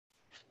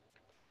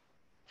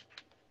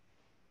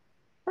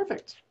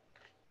Perfect.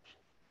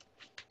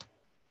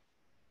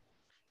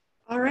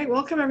 All right,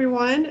 welcome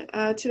everyone.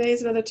 Today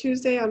is another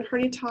Tuesday on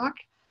HerniaTalk.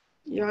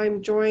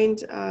 I'm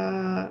joined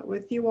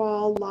with you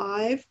all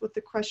live with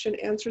the question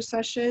answer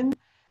session.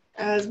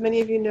 As many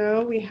of you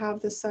know, we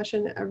have this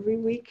session every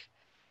week,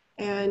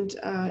 and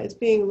it's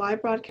being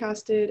live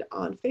broadcasted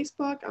on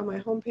Facebook, on my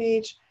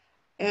homepage,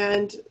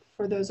 and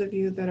for those of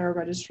you that are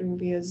registering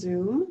via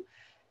Zoom.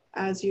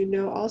 As you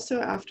know,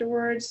 also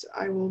afterwards,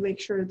 I will make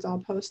sure it's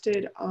all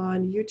posted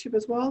on YouTube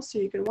as well, so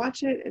you can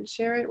watch it and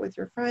share it with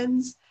your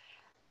friends.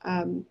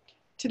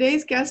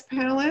 Today's guest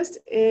panelist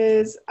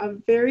is a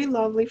very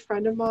lovely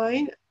friend of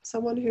mine,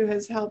 someone who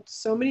has helped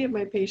so many of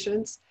my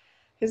patients.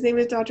 His name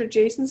is Dr.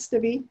 Jason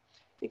Snibbe.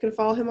 You can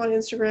follow him on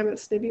Instagram at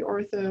Snibbe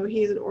Ortho.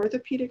 He's an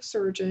orthopedic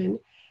surgeon,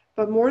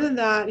 but more than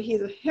that,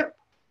 he's a hip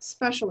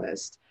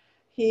specialist.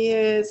 He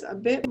is a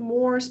bit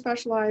more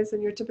specialized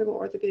than your typical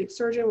orthopedic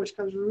surgeon, which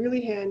comes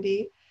really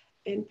handy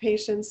in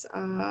patients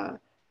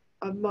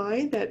of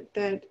mine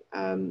that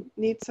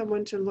need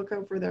someone to look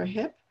over their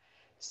hip.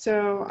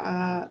 So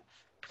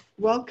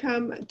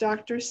welcome,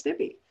 Dr.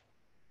 Snibbe.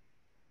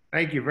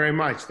 Thank you very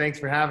much. Thanks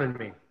for having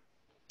me.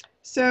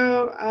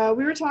 So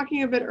we were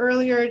talking a bit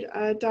earlier,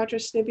 Dr.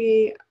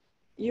 Snibbe,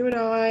 you and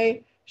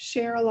I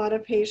share a lot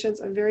of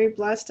patients. I'm very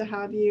blessed to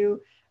have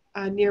you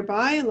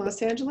nearby in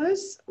Los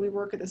Angeles. We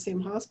work at the same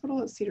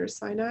hospital at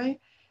Cedars-Sinai,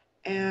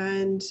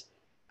 and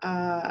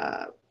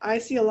I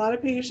see a lot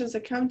of patients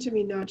that come to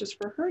me not just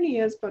for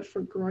hernias, but for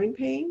groin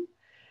pain.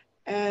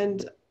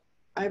 And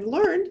I've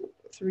learned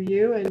through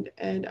you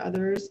and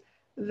others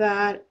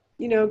that,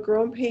 you know,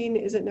 groin pain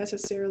isn't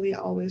necessarily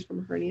always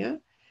from hernia.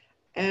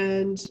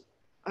 And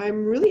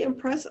I'm really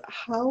impressed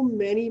how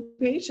many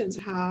patients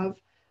have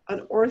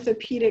an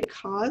orthopedic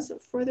cause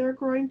for their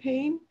groin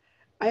pain.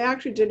 I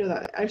actually didn't know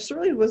that. I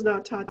certainly was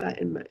not taught that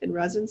in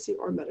residency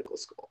or medical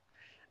school.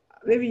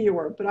 Maybe you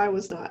were, but I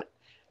was not.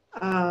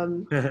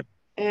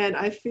 And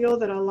I feel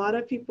that a lot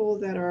of people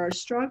that are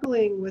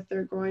struggling with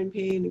their groin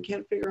pain and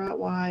can't figure out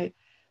why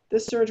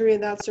this surgery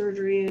and that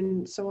surgery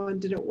and so on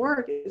didn't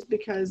work is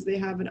because they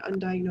have an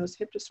undiagnosed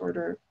hip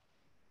disorder.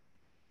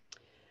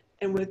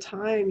 And with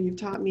time, you've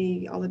taught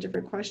me all the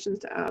different questions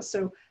to ask.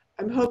 So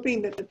I'm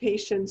hoping that the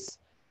patients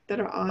that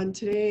are on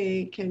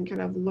today can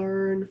kind of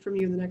learn from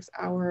you in the next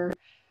hour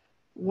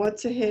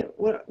what's a hip,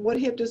 what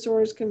hip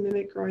disorders can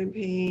mimic groin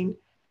pain,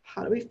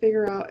 how do we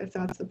figure out if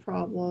that's the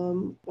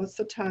problem, what's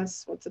the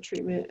test, what's the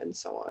treatment, and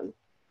so on.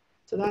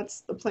 So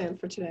that's the plan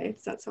for today.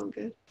 Does that sound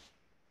good?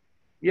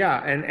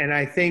 Yeah, and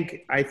I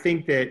think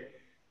that,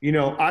 you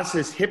know, us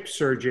as hip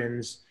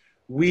surgeons,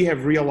 we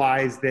have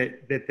realized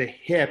that the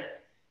hip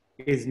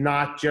is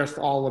not just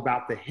all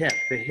about the hip.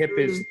 The hip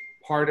is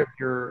part of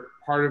your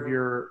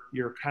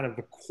kind of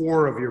the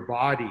core of your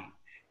body,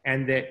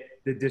 and that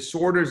the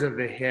disorders of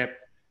the hip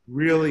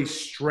really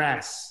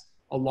stress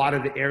a lot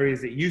of the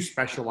areas that you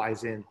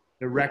specialize in,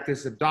 the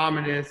rectus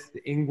abdominis,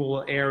 the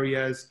inguinal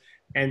areas.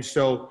 And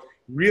so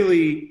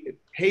really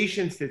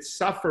patients that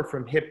suffer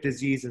from hip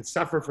disease and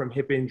suffer from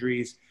hip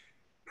injuries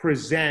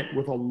present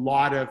with a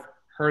lot of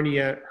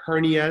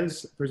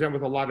hernias, present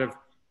with a lot of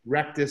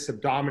rectus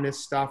abdominis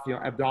stuff, you know,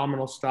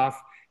 abdominal stuff,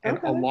 and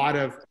a lot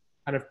of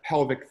kind of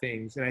pelvic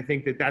things. And I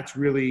think that that's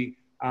really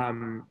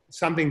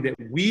something that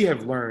we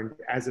have learned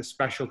as a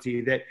specialty,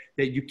 that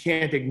you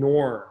can't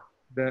ignore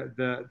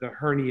the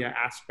hernia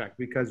aspect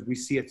because we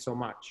see it so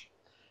much.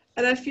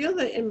 And I feel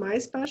that in my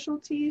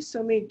specialty,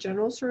 so many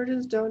general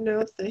surgeons don't know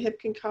if the hip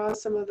can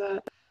cause some of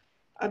the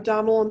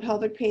abdominal and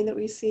pelvic pain that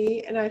we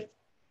see. And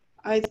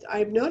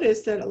I've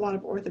noticed that a lot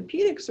of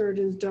orthopedic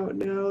surgeons don't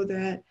know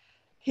that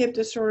hip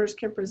disorders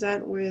can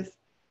present with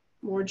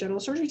more general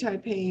surgery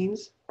type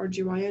pains or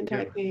GYN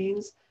type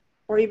pains,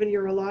 or even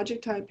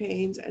urologic type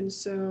pains. And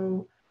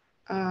so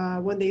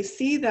when they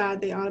see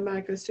that, they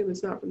automatically assume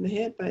it's not from the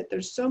hip, but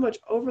there's so much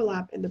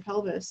overlap in the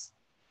pelvis.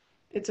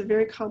 It's a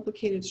very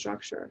complicated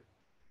structure.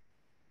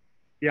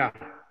 Yeah,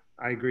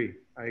 I agree.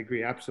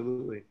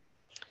 Absolutely.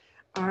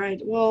 All right.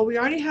 Well, we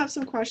already have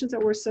some questions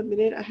that were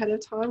submitted ahead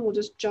of time. We'll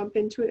just jump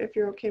into it if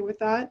you're okay with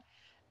that.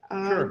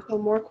 Sure. Until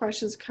more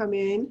questions come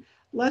in.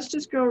 Let's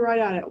just go right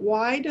at it.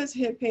 Why does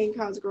hip pain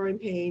cause groin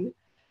pain?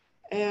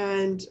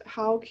 And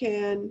how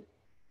can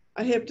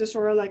a hip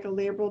disorder like a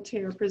labral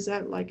tear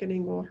present like an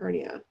inguinal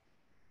hernia?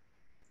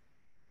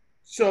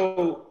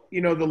 So, you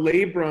know, the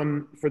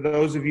labrum, for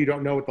those of you who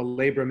don't know what the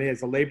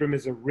labrum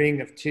is a ring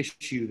of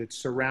tissue that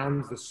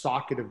surrounds the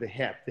socket of the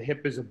hip. The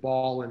hip is a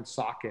ball and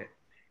socket.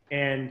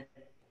 And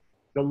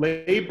the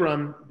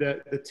labrum,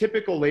 the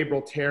typical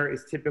labral tear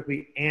is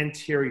typically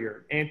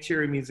anterior.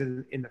 Anterior means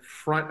in the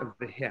front of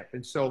the hip.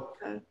 And so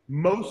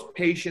most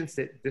patients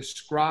that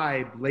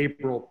describe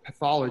labral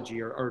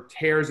pathology or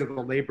tears of the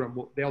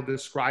labrum, they'll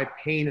describe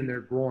pain in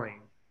their groin.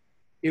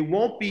 It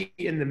won't be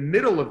in the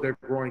middle of their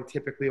groin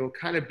typically. It will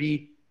kind of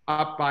be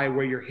up by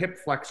where your hip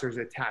flexor is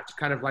attached,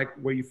 kind of like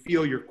where you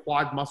feel your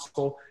quad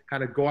muscle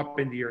kind of go up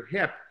into your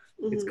hip.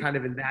 It's kind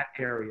of in that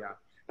area.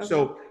 Okay.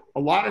 So a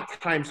lot of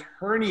times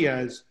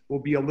hernias will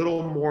be a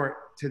little more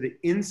to the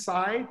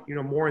inside, you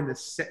know, more in the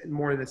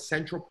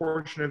central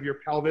portion of your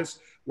pelvis,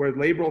 where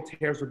labral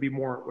tears would be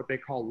more what they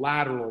call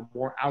lateral,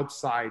 more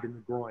outside in the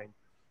groin.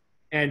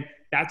 And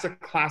that's a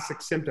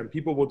classic symptom.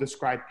 People will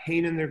describe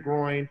pain in their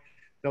groin.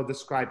 They'll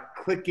describe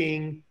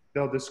clicking.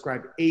 They'll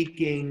describe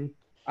aching.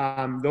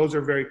 Those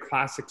are very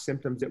classic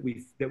symptoms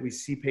that we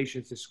see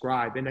patients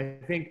describe. And I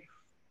think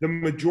the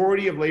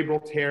majority of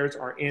labral tears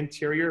are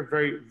anterior.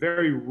 Very,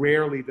 very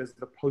rarely does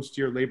the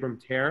posterior labrum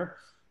tear.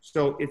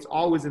 So it's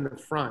always in the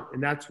front.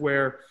 And that's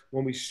where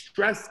when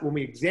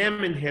we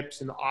examine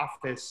hips in the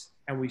office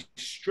and we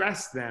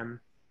stress them,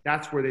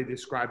 that's where they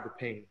describe the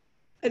pain.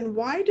 And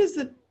why does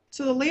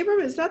so the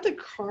labrum, is that the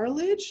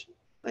cartilage,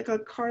 like a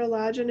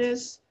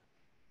cartilaginous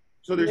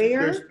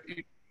layer?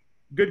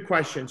 Good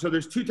question. So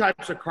there's two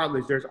types of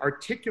cartilage. There's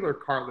articular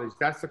cartilage.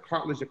 That's the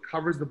cartilage that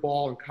covers the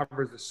ball and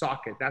covers the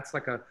socket. That's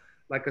like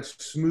a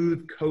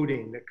smooth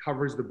coating that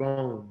covers the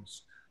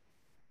bones.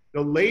 The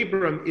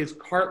labrum is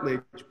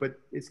cartilage, but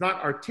it's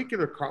not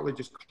articular cartilage.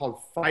 It's called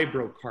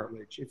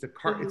fibrocartilage. It's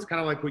it's kind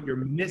of like what your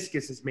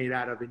meniscus is made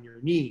out of in your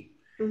knee.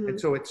 And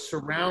so it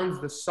surrounds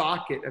the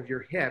socket of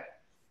your hip,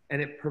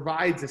 and it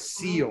provides a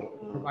seal.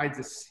 It provides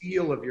a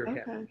seal of your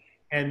hip.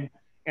 And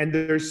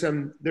there's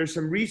some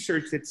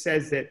research that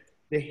says that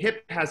the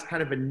hip has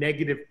kind of a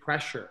negative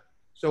pressure.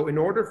 So in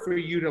order for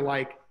you to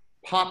like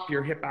pop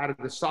your hip out of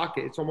the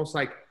socket, it's almost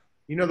like,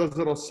 you know, those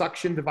little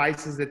suction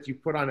devices that you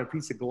put on a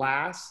piece of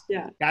glass?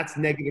 Yeah. That's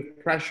negative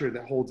pressure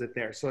that holds it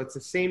there. So it's the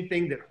same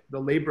thing that the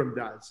labrum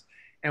does.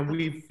 And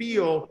we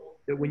feel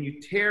that when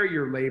you tear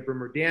your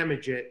labrum or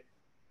damage it,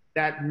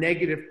 that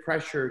negative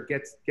pressure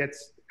gets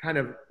kind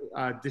of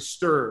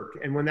disturbed.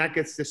 And when that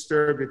gets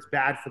disturbed, it's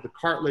bad for the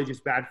cartilage,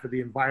 it's bad for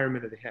the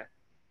environment of the hip.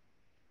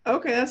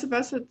 Okay, that's the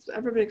best that's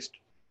ever been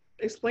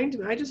explained to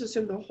me. I just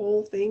assumed the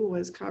whole thing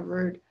was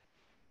covered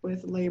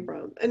with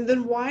labrum. And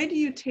then why do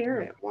you tear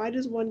it? Why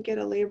does one get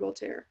a labral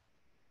tear?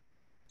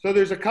 So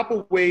there's a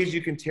couple ways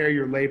you can tear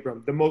your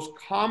labrum. The most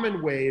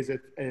common way is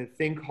a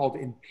thing called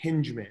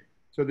impingement.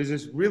 So there's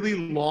this really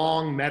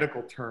long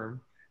medical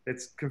term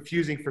that's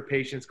confusing for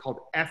patients called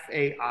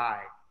FAI.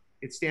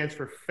 It stands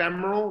for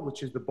femoral,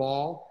 which is the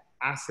ball,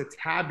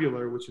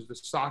 acetabular, which is the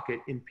socket,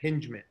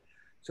 impingement.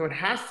 So it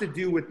has to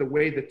do with the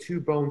way the two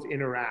bones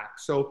interact.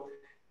 So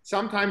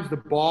sometimes the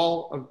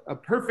ball, a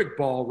perfect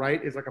ball,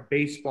 right, is like a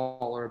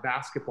baseball or a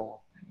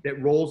basketball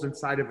that rolls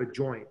inside of a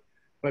joint.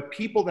 But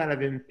people that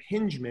have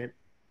impingement,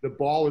 the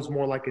ball is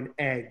more like an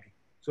egg.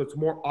 So it's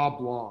more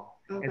oblong.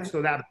 Okay. And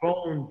so that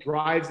bone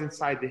drives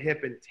inside the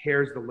hip and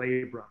tears the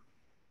labrum.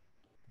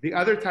 The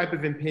other type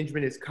of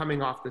impingement is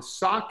coming off the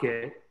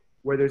socket,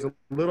 where there's a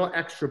little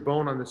extra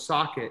bone on the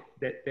socket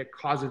that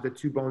causes the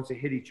two bones to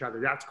hit each other.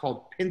 That's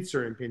called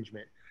pincer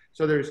impingement.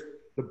 So there's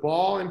the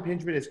ball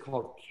impingement is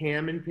called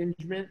cam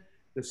impingement.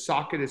 The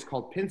socket is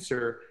called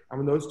pincer. And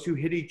when those two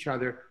hit each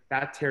other,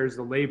 that tears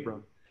the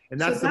labrum. And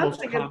that's the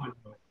most common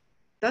one.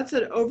 That's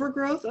an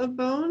overgrowth of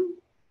bone?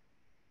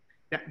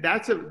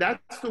 That's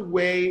the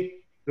way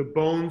the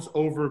bones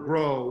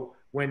overgrow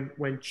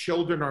when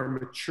children are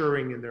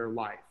maturing in their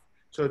life.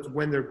 So it's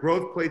when their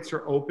growth plates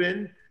are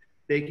open,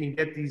 they can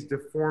get these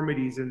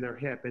deformities in their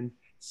hip. And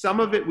some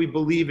of it we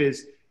believe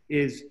is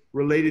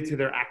related to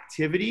their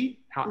activity,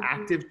 how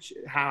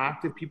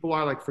active people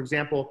are. Like, for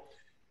example,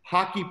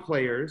 hockey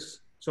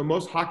players. So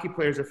most hockey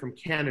players are from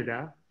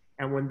Canada.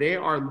 And when they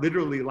are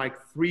literally like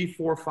 3,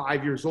 4,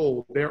 5 years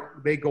old,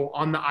 they go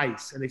on the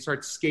ice and they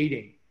start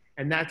skating.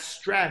 And that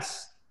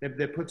stress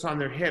that puts on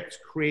their hips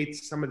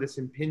creates some of this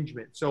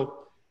impingement. So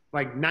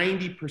like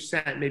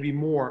 90%, maybe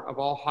more, of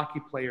all hockey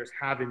players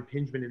have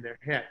impingement in their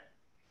hip.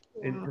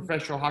 In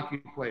professional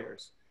hockey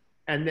players.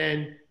 And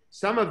then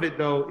some of it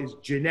though is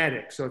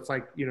genetic. So it's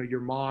like, you know, your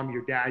mom,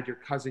 your dad, your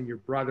cousin, your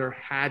brother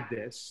had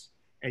this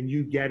and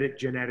you get it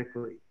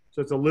genetically. So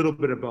it's a little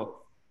bit of both.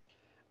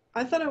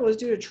 I thought it was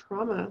due to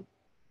trauma.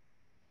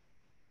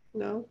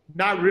 No?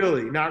 Not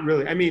really.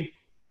 I mean,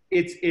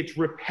 it's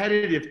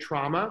repetitive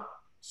trauma.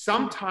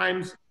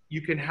 Sometimes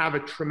you can have a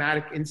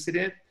traumatic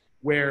incident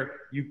where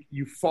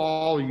you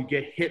fall or you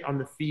get hit on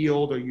the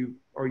field or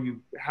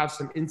you have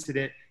some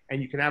incident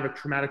and you can have a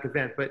traumatic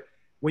event. But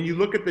when you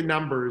look at the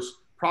numbers,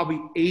 probably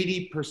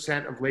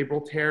 80% of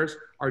labral tears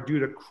are due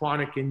to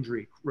chronic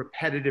injury,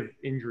 repetitive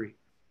injury.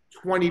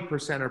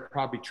 20% are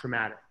probably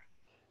traumatic.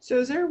 So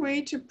is there a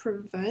way to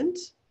prevent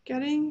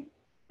getting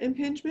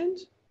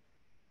impingement?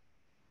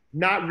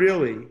 Not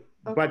really,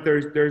 but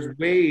there's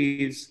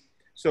ways.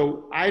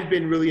 So I've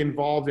been really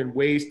involved in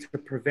ways to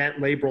prevent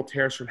labral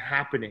tears from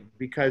happening,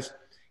 because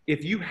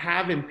if you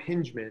have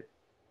impingement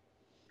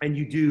and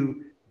you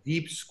do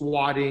deep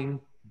squatting,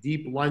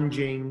 deep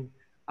lunging,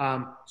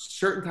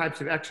 certain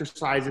types of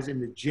exercises in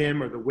the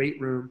gym or the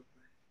weight room,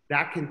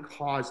 that can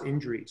cause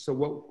injury. So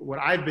what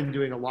I've been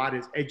doing a lot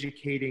is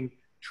educating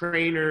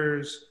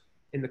trainers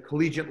in the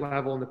collegiate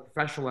level and the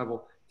professional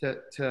level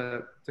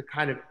to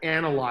kind of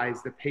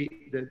analyze the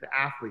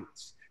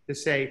athletes, to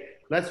say,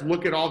 let's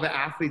look at all the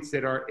athletes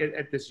that are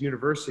at this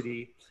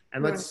university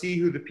and let's see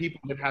who the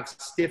people that have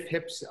stiff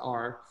hips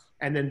are,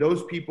 And then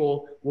those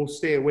people will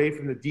stay away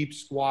from the deep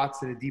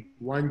squats and the deep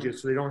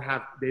lunges, so they don't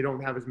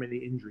have as many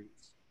injuries.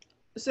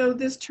 So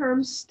this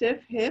term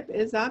stiff hip,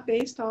 is that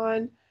based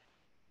on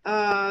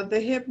the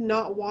hip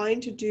not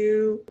wanting to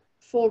do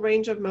full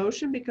range of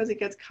motion because it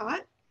gets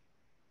caught?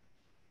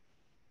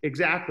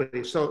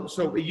 Exactly. So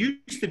it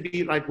used to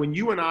be like when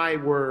you and I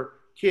were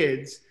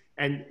kids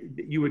and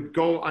you would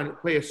go on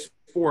play a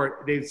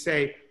sport, they'd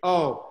say,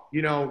 oh,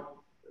 you know,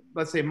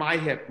 let's say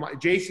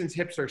Jason's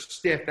hips are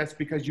stiff. That's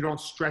because you don't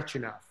stretch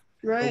enough.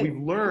 Right. But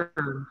we've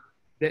learned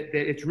that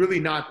it's really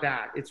not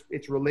that.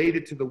 It's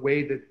related to the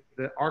way that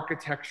the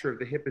architecture of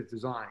the hip is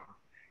designed.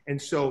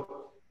 And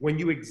so when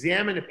you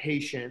examine a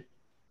patient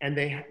and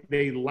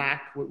they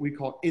lack what we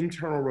call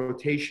internal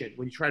rotation,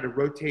 when you try to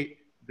rotate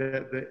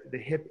the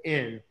hip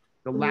in,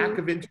 the lack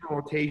of internal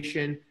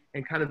rotation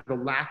and kind of the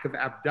lack of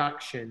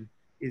abduction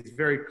is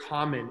very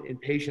common in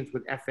patients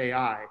with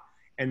FAI.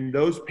 And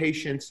those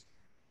patients,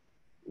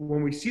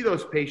 when we see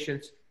those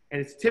patients,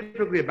 and it's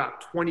typically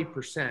about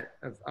 20%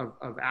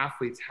 of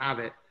athletes have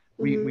it,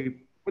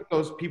 we put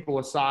those people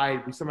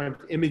aside. We sometimes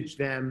image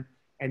them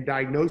and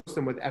diagnose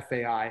them with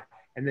FAI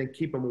and then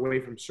keep them away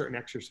from certain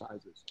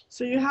exercises.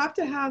 So you have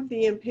to have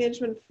the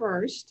impingement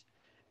first,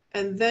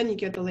 and then you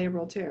get the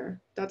labral tear.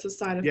 That's a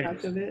side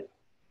effect of it.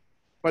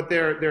 But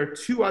there are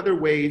two other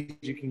ways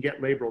you can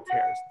get labral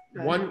tears.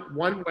 Okay.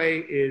 One way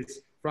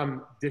is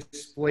from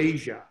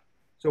dysplasia.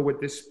 So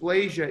what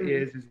dysplasia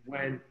is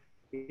when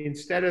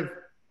instead of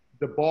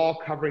the ball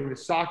covering the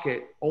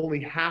socket, only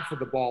half of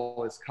the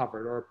ball is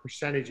covered, or a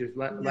percentage is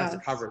less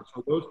covered.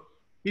 So those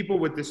people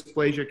with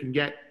dysplasia can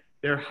get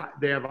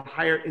they have a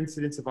higher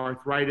incidence of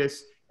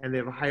arthritis and they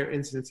have a higher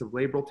incidence of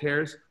labral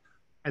tears.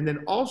 And then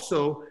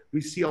also we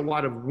see a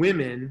lot of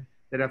women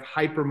that have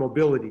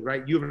hypermobility,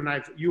 right? You and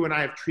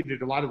I have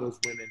treated a lot of those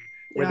women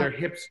where their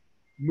hips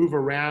move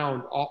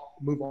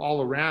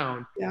all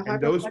around,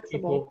 and those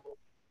people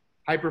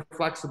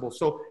hyperflexible.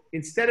 So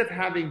instead of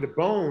having the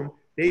bone,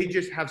 they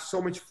just have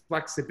so much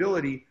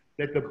flexibility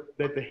that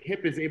the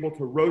hip is able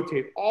to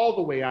rotate all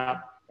the way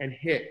up and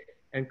hit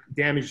and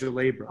damage the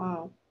labrum.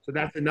 Wow. So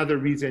that's another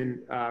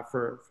reason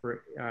for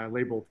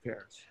labral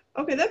tears.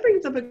 Okay, that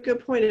brings up a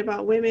good point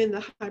about women,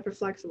 the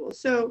hyperflexible.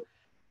 So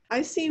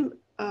I see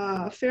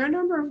a fair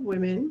number of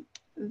women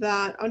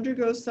that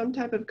undergo some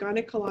type of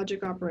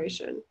gynecologic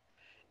operation.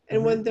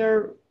 And when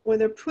they're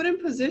put in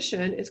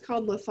position, it's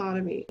called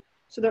lithotomy.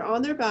 So they're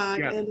on their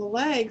back and the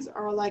legs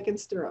are like in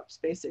stirrups,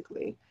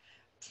 basically,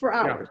 for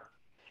hours.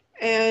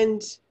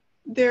 And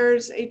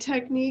there's a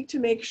technique to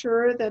make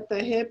sure that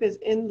the hip is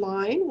in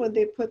line when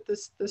they put the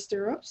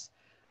stirrups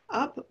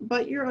up,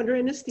 but you're under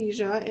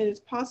anesthesia and it's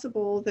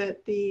possible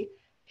that the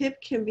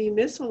hip can be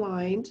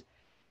misaligned.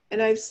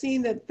 And I've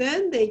seen that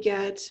then they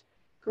get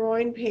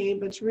groin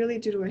pain, but it's really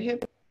due to a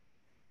hip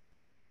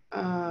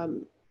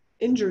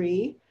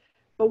injury.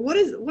 But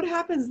what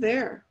happens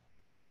there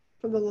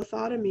from the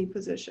lithotomy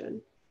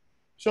position?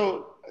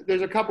 So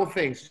there's a couple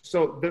things.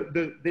 So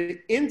the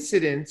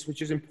incidence,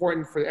 which is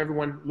important for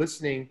everyone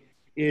listening,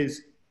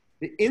 is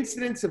the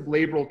incidence of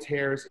labral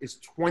tears is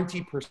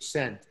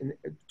 20%,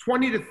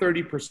 20 to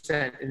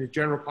 30% in the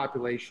general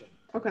population.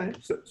 Okay.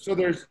 So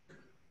there's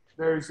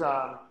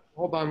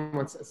hold on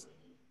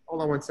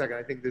one second.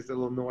 I think there's a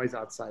little noise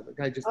outside.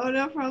 Can I just? Oh,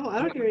 no problem. I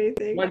don't hear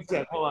anything. One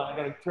sec. Hold on. I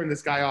gotta turn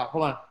this guy off.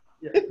 Hold on.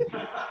 Yeah.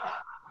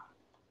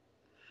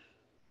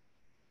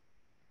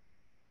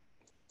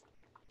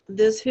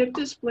 This hip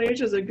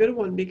dysplasia is a good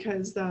one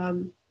because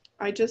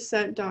I just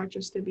sent Dr.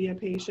 Snibbe a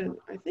patient,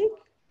 I think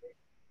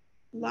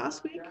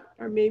last week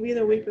or maybe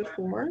the week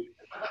before,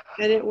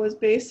 and it was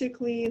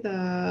basically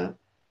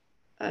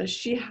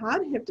she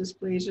had hip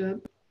dysplasia.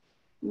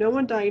 No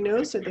one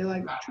diagnosed it. They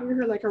treated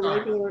her like a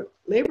regular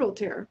labral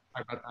tear.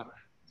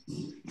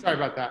 Sorry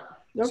about that.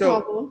 No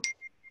problem.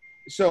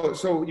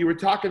 So you were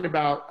talking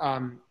about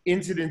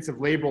incidence of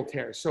labral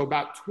tears. So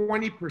about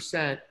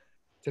 20%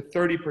 to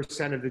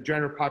 30% of the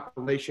general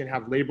population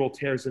have labral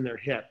tears in their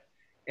hip.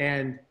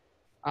 And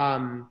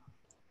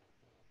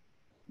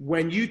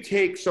when you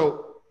take,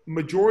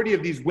 majority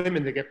of these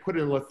women that get put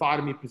in a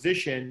lithotomy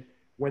position,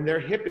 when their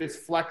hip is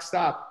flexed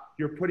up,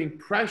 you're putting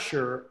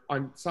pressure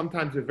on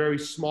sometimes a very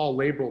small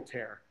labral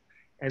tear.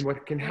 And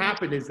what can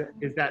happen is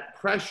that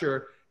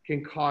pressure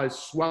can cause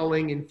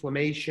swelling,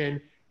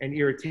 inflammation, and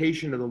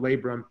irritation of the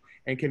labrum,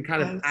 and can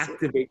kind of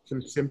activate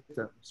some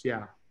symptoms.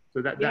 Yeah.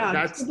 So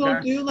that's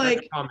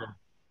common.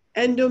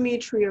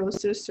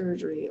 Endometriosis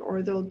surgery,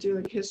 or they'll do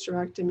a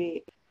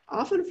hysterectomy,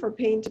 often for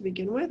pain to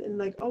begin with,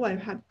 and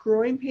I've had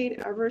groin pain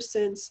ever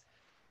since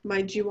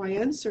my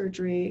GYN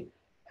surgery,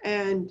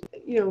 and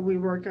we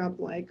work up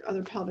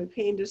other pelvic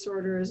pain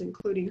disorders,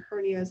 including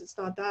hernias. It's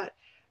not that,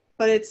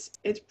 but it's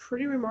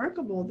pretty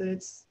remarkable that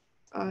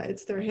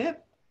it's their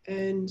hip,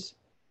 and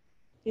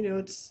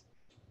it's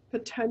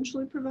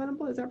potentially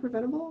preventable. Is that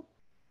preventable?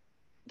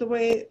 The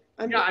way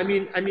I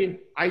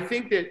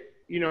think that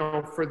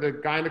for the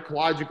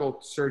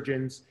gynecological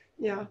surgeons,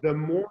 the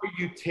more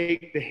you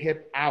take the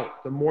hip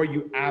out, the more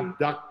you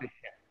abduct the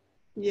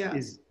hip,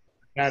 is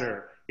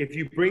better. If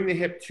you bring the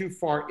hip too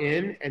far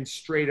in and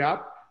straight up,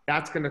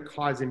 that's going to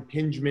cause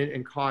impingement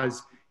and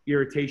cause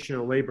irritation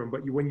of the labrum.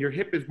 But when your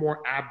hip is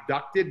more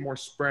abducted, more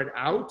spread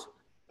out,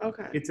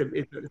 Okay. it's a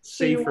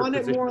So you safer want it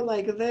position. more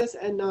like this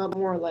and not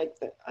more like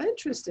that.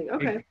 Interesting.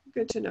 Okay,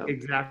 good to know.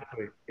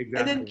 Exactly.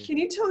 And then can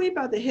you tell me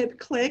about the hip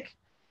click?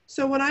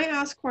 So when I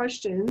ask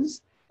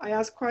questions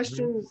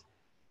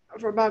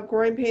for about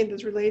groin pain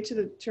that's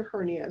related to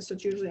hernia. So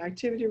it's usually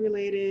activity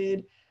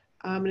related,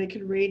 and it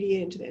can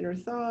radiate into the inner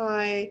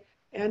thigh,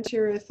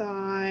 anterior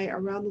thigh,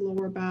 around the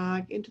lower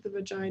back, into the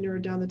vagina or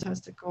down the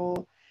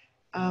testicle.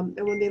 And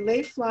when they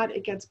lay flat,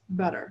 it gets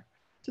better.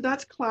 So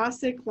that's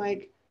classic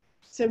like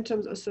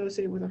symptoms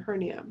associated with a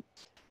hernia.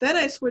 Then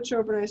I switch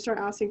over and I start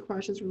asking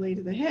questions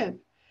related to the hip.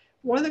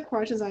 One of the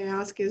questions I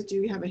ask is, do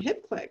you have a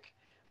hip click?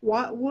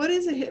 What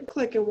is a hip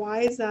click and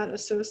why is that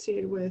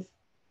associated with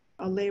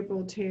a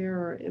labral tear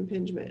or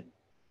impingement?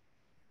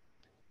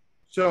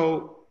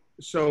 So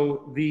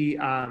the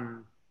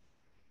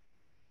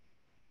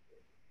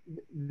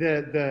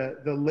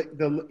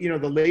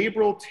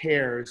labral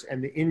tears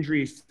and the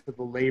injuries to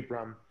the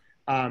labrum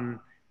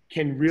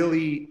can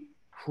really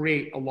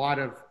create a lot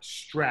of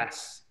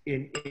stress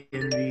in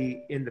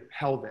the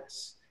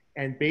pelvis.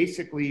 And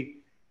basically,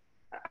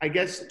 I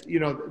guess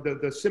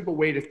the simple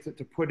way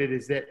to put it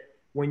is that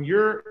when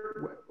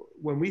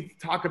we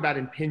talk about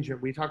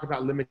impingement, we talk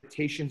about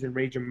limitations in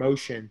range of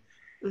motion.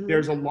 Mm-hmm.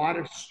 There's a lot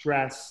of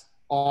stress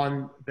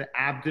on the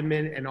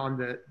abdomen and on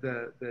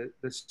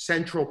the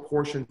central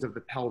portions of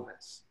the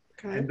pelvis.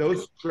 Okay. And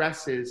those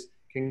stresses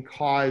can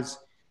cause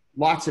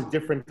lots of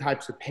different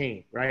types of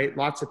pain, right?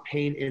 Lots of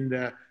pain in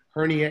the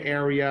hernia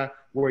area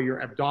where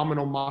your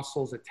abdominal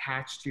muscles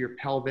attach to your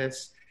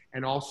pelvis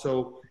and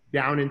also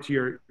down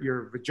into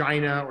your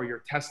vagina or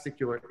your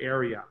testicular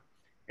area.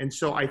 And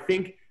so I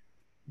think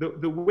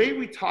the way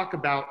we talk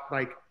about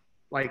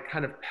like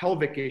kind of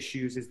pelvic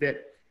issues is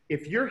that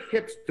if your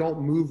hips don't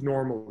move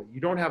normally,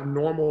 you don't have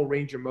normal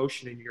range of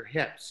motion in your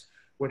hips,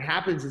 what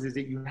happens is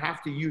that you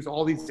have to use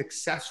all these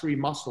accessory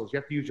muscles. You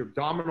have to use your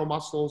abdominal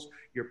muscles,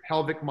 your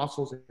pelvic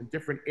muscles in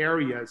different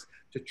areas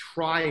to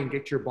try and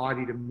get your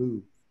body to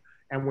move.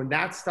 And when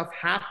that stuff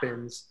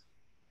happens,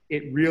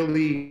 it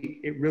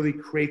really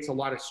creates a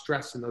lot of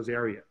stress in those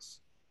areas.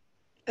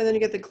 And then you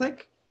get the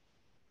click?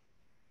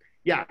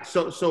 Yeah,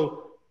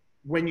 so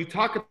when you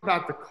talk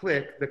about the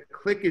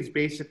click is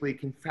basically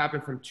can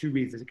happen from two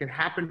reasons. It can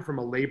happen from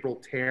a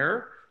labral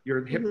tear.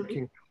 Your hip Mm-hmm.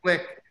 can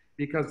click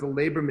because the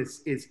labrum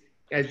is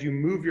as you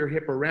move your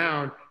hip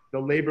around, the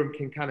labrum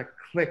can kind of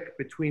click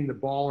between the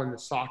ball and the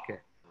socket.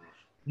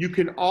 You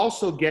can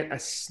also get a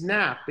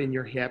snap in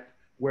your hip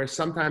where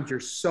sometimes your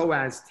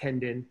psoas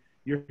tendon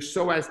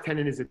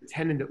is a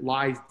tendon that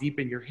lies deep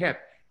in your hip,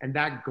 and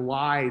that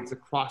glides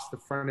across the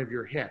front of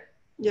your hip.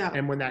 Yeah.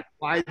 And when that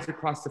glides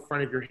across the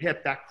front of your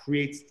hip, that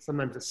creates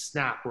sometimes a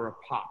snap or a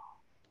pop.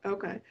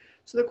 Okay.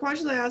 So the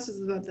question I asked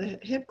is about the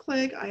hip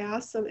click. I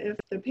asked them if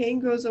the pain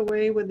goes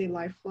away when they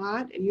lie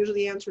flat, and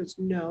usually the answer is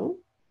no.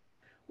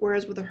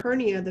 Whereas with a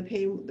hernia,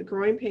 the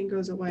groin pain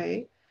goes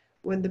away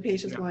when the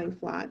patient's lying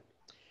flat.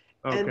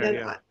 Okay, and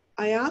then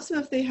I asked them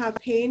if they have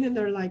pain in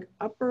their like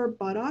upper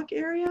buttock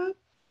area,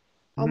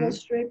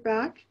 almost straight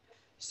back.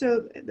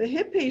 So the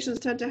hip patients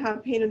tend to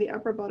have pain in the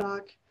upper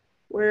buttock,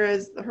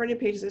 whereas the hernia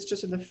patients, it's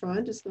just in the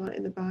front, it's not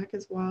in the back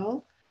as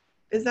well.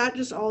 Is that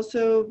just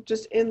also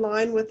just in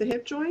line with the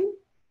hip joint?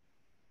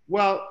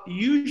 Well,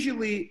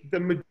 usually the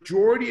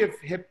majority of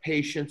hip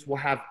patients will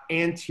have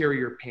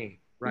anterior pain,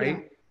 right?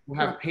 Yeah. Will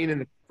have pain in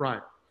the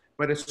front,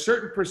 but a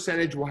certain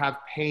percentage will have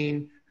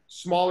pain.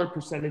 Smaller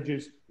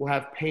percentages will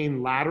have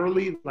pain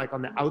laterally, like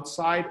on the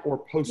outside or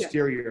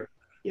posterior.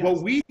 Yes.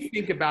 What we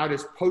think about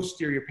is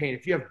posterior pain.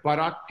 If you have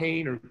buttock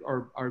pain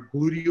or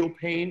gluteal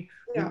pain,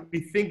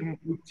 we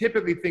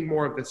typically think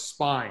more of the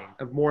spine,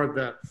 of more of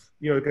the,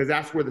 because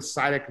that's where the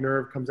sciatic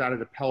nerve comes out of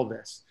the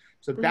pelvis.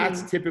 So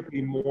that's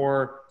typically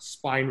more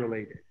spine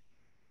related.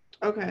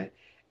 Okay.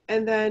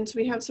 And then so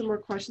we have some more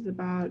questions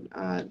about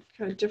kind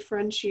of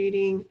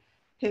differentiating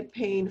hip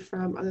pain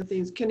from other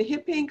things. Can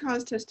hip pain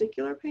cause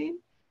testicular pain?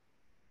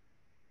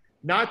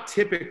 Not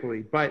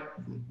typically, but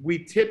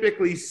we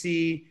typically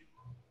see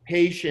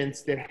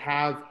patients that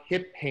have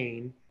hip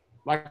pain,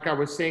 like I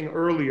was saying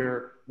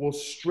earlier, will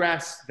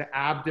stress the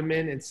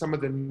abdomen and some of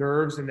the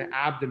nerves in the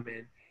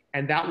abdomen,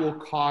 and that will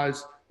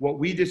cause what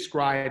we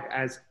describe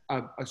as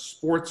a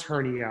sports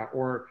hernia,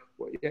 or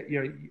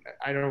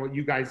I don't know what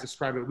you guys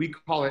describe it. We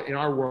call it in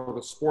our world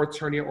a sports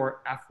hernia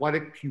or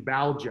athletic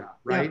pubalgia,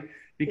 right?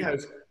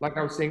 Because like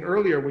I was saying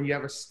earlier, when you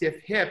have a stiff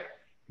hip,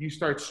 you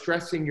start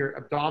stressing your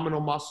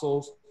abdominal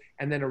muscles,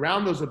 and then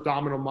around those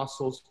abdominal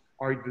muscles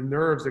are the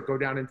nerves that go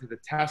down into the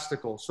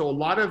testicles. So a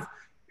lot of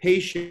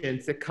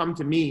patients that come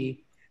to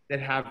me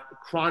that have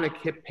chronic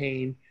hip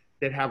pain,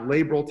 that have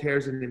labral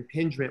tears and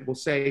impingement will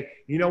say,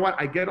 you know what,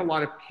 I get a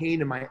lot of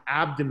pain in my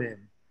abdomen,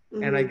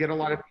 and I get a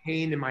lot of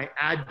pain in my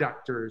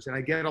adductors,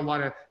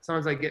 and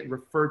sometimes I get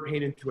referred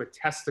pain into a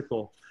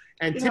testicle.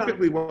 And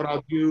typically what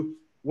I'll do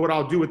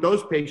with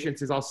those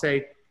patients is I'll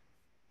say,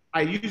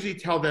 I usually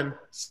tell them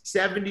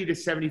 70 to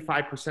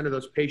 75% of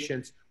those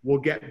patients will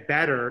get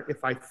better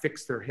if I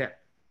fix their hip.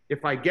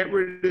 If I get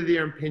rid of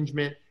their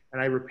impingement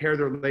and I repair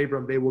their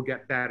labrum, they will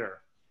get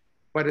better.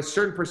 But a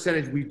certain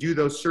percentage, we do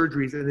those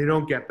surgeries and they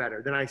don't get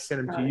better. Then I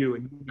send them to you,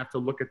 and you have to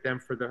look at them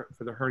for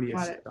the hernia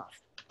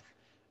stuff.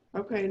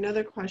 Okay,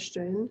 another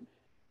question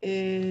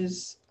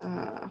is,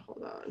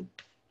 hold on.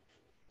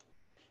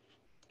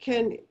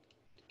 Can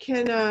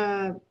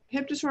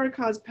hip disorder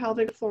cause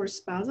pelvic floor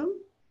spasm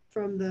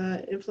from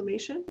the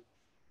inflammation?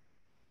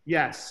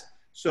 Yes.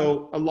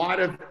 So a lot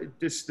of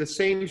just the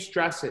same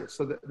stresses.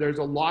 So there's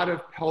a lot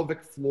of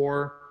pelvic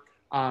floor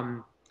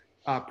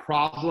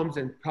problems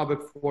and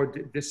pelvic floor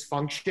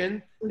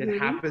dysfunction that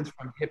happens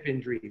from hip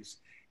injuries.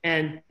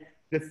 And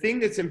the thing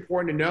that's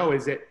important to know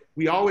is that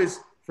we always,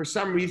 for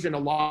some reason, a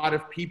lot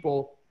of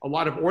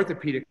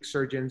orthopedic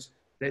surgeons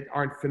that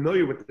aren't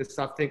familiar with this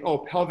stuff think, oh,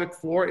 pelvic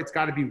floor, it's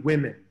got to be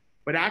women.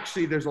 But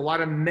actually, there's a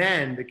lot of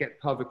men that get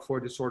pelvic floor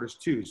disorders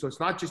too. So it's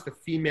not just a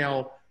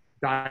female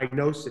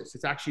diagnosis.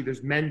 It's actually,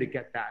 there's men that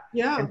get that.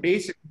 Yeah. And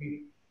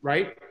basically,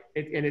 right?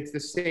 And it's the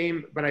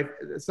same, but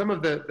some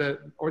of the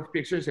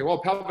orthopedic surgeons say, well,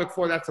 pelvic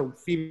floor, that's a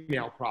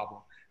female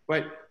problem.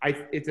 But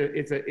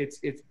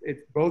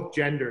it's both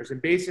genders.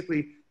 And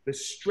basically, the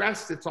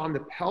stress that's on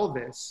the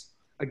pelvis,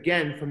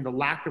 again, from the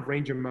lack of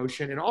range of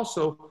motion, and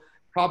also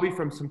probably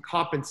from some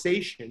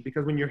compensation,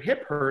 because when your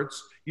hip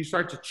hurts, you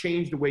start to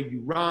change the way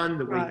you run,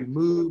 the way you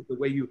move, the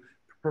way you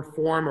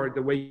perform, or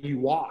the way you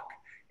walk.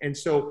 And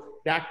so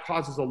that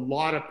causes a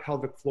lot of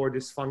pelvic floor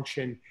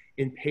dysfunction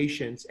in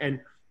patients. And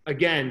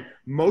again,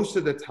 most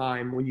of the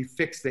time when you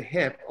fix the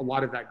hip, a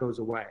lot of that goes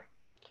away.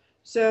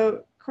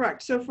 So,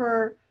 correct. So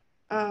for,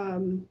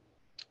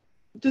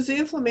 does the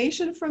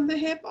inflammation from the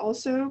hip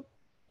also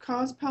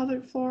cause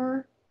pelvic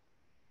floor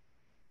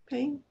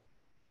pain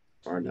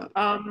or not?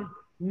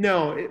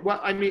 No, well,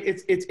 I mean,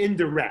 it's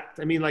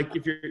indirect. I mean, like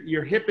if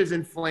your hip is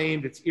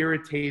inflamed, it's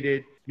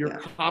irritated, you're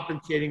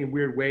compensating in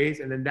weird ways,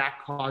 and then that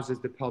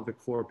causes the pelvic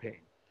floor pain.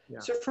 Yeah.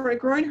 So for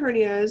groin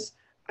hernias,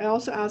 I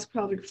also ask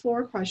pelvic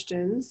floor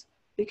questions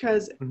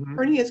because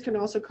hernias can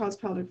also cause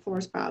pelvic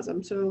floor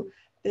spasm. So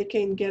they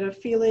can get a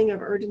feeling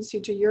of urgency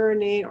to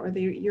urinate, or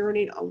they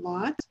urinate a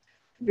lot,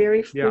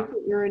 very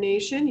frequent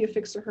urination. You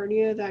fix a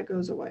hernia, that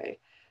goes away.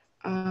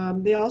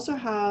 They also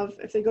have,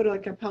 if they go to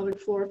like a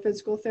pelvic floor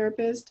physical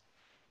therapist,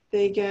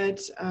 they get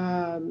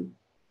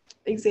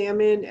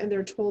examined and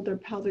they're told their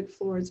pelvic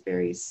floor is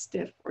very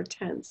stiff or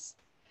tense.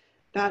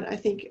 That I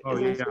think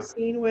is also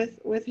seen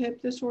with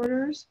hip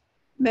disorders,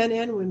 men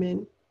and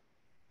women.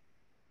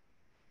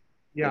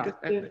 Yeah. Like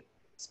a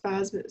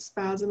stiff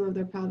spasm of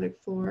their pelvic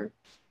floor.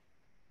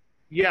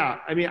 Yeah,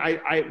 I mean,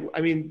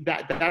 I mean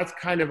that's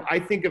kind of, I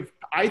think of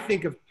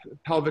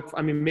pelvic,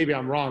 I mean, maybe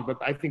I'm wrong, but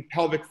I think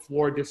pelvic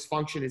floor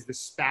dysfunction is the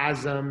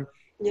spasm,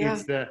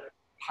 it's the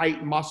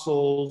tight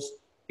muscles,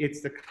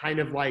 it's the kind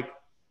of like,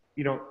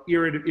 you know,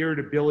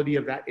 irritability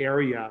of that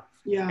area.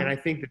 Yeah. And I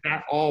think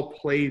that all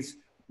plays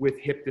with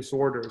hip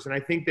disorders. And I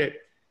think that,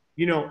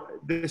 you know,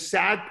 the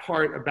sad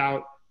part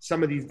about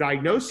some of these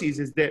diagnoses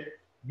is that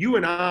you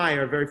and I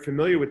are very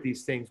familiar with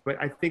these things,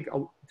 but I think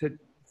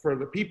for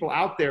the people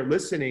out there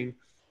listening,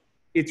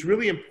 it's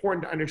really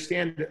important to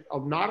understand that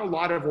not a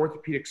lot of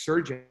orthopedic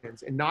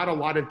surgeons and not a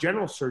lot of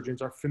general surgeons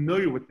are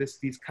familiar with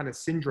these kind of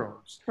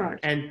syndromes.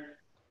 Correct. And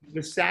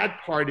the sad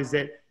part is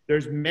that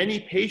there's many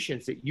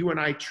patients that you and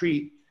I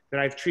treat, that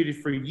I've treated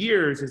for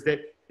years, is that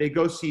they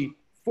go see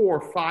 4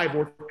 or 5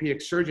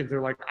 orthopedic surgeons.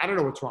 They're like, I don't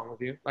know what's wrong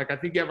with you. Like, I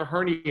think you have a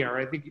hernia, or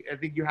I think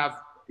you have,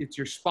 it's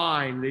your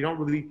spine. They don't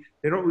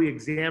really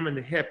examine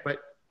the hip, but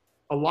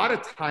a lot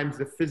of times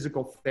the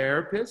physical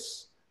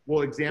therapists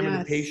will examine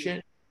the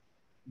patient,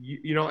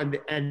 you know,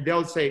 and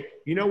they'll say,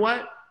 you know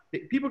what?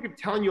 People keep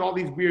telling you all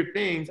these weird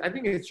things. I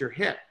think it's your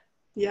hip,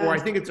 or I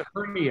think it's a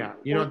hernia.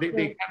 You know,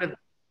 they kind of,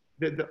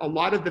 a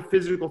lot of the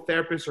physical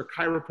therapists or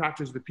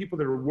chiropractors, the people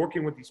that are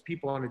working with these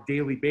people on a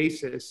daily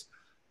basis,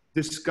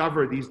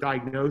 discover these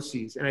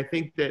diagnoses. And I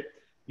think that,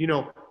 you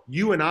know,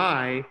 you and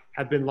I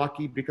have been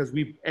lucky because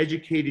we've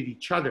educated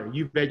each other.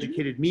 You've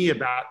educated me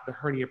about the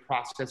hernia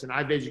process, and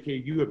I've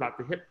educated you about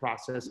the hip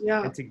process.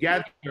 Yeah. And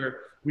together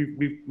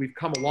we've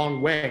come a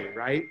long way,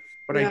 right?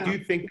 But I do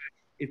think that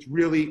it's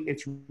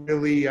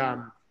really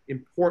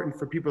important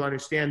for people to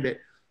understand that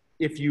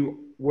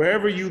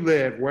wherever you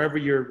live, wherever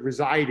you're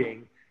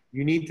residing,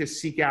 you need to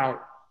seek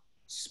out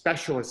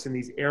specialists in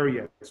these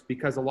areas,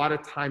 because a lot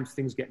of times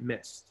things get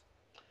missed.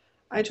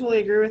 I totally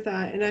agree with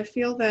that. And I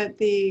feel that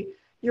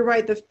you're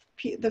right,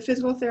 the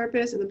physical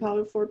therapist and the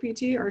pelvic floor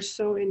PT are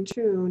so in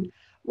tune.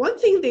 One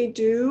thing they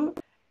do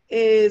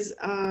is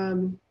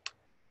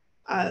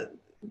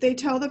they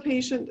tell the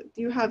patient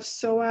you have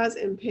psoas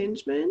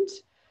impingement,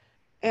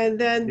 and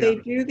then they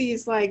do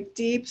these like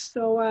deep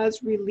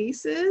psoas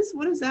releases.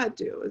 What does that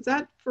do? Is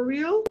that for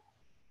real?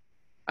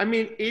 I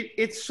mean,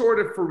 it's sort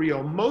of for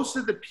real. Most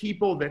of the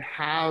people that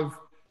have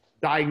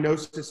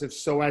diagnosis of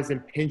psoas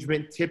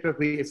impingement,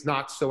 typically it's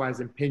not psoas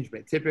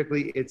impingement.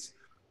 Typically it's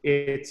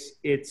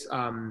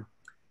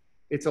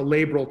it's a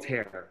labral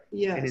tear,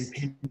 Yes. an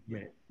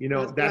impingement. You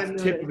know, That's what that's I've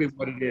typically noticed.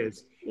 what it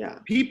is. Yeah.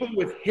 People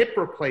with hip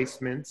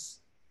replacements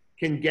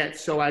can get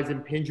psoas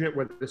impingement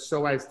where the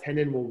psoas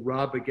tendon will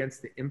rub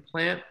against the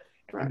implant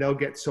and Right. they'll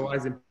get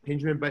psoas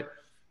impingement. But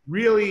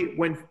really,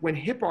 when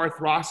hip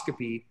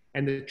arthroscopy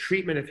and the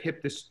treatment of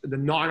the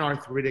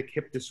non-arthritic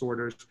hip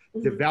disorders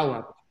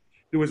developed,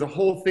 there was a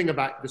whole thing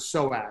about the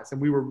psoas,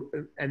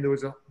 and there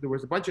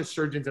was a bunch of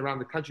surgeons around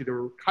the country that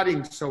were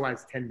cutting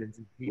psoas tendons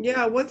in people.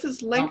 Yeah, what's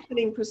this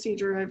lengthening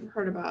procedure I've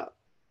heard about?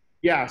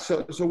 Yeah,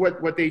 so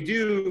what they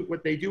do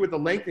with the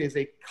lengthening is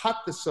they cut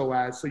the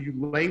psoas so you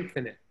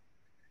lengthen it.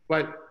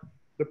 But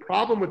the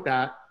problem with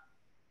that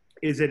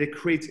is that it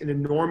creates an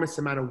enormous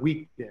amount of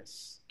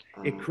weakness.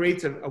 It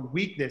creates a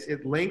weakness.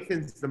 It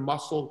lengthens the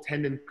muscle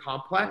tendon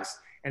complex,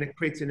 and it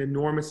creates an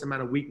enormous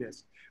amount of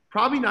weakness.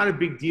 Probably not a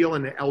big deal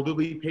in an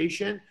elderly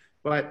patient,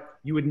 but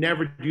you would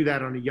never do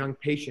that on a young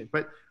patient.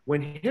 But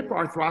when hip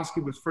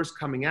arthroscopy was first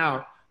coming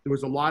out, there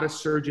was a lot of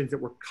surgeons that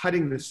were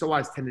cutting the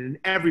psoas tendon in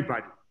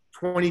everybody,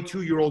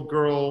 22-year-old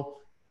girl,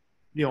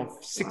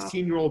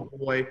 16-year-old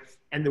boy,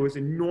 and there was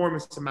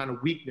enormous amount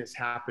of weakness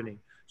happening.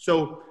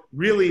 So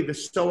really the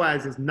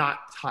psoas is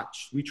not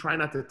touched. We try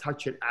not to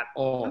touch it at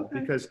all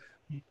because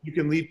you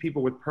can leave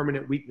people with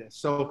permanent weakness.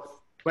 So,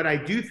 but I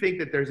do think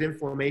that there's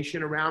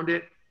inflammation around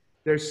it.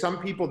 There's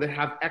some people that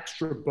have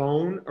extra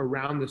bone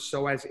around the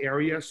psoas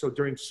area. So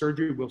during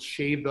surgery, we'll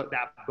shave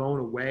that bone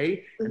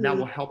away and that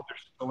will help their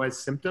psoas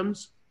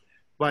symptoms.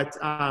 But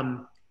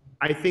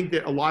I think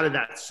that a lot of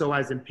that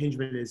psoas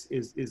impingement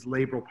is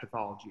labral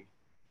pathology.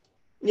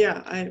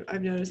 Yeah,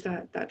 I've noticed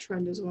that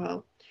trend as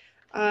well.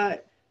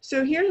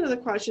 So here's another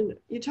question.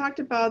 You talked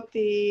about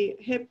the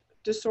hip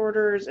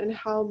disorders and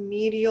how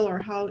medial or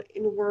how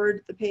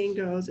inward the pain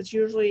goes. It's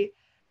usually,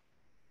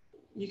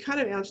 you kind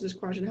of answered this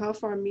question, how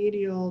far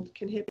medial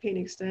can hip pain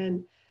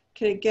extend?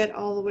 Can it get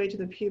all the way to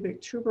the pubic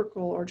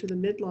tubercle or to the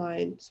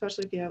midline,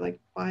 especially if you have like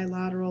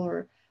bilateral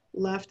or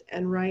left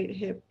and right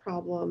hip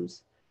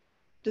problems?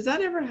 Does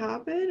that ever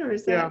happen, or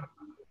is that?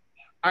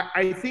 Yeah,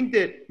 I think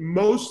that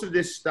most of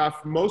this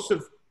stuff, most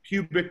of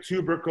pubic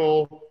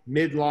tubercle,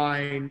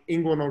 midline,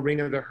 inguinal ring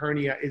of the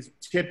hernia is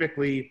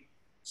typically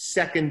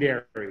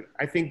secondary.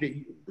 I think that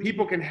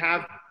people can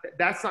have,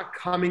 that's not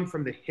coming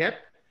from the hip.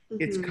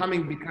 It's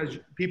coming because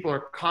people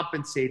are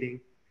compensating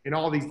in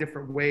all these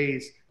different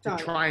ways to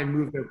try and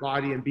move their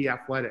body and be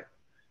athletic.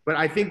 But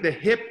I think the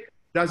hip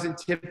doesn't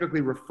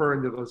typically refer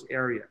into those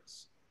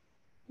areas.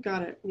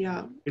 Got it.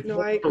 Yeah. It's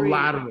no, I agree.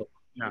 lateral.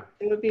 Yeah.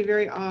 It would be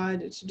very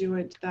odd to do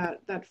it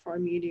that far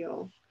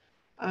medial.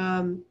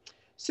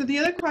 So the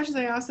other questions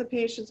I ask the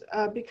patients,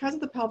 because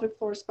of the pelvic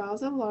floor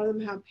spasm, a lot of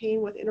them have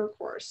pain with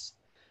intercourse.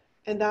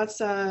 And that's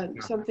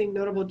something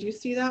notable. Do you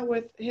see that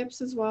with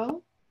hips as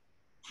well?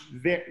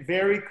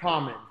 Very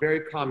common,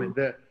 very common.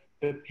 The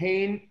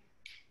pain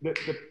with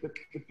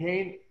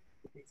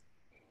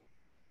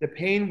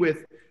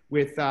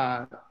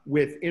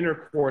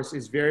intercourse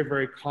is very,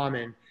 very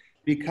common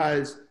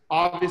because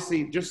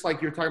obviously, just like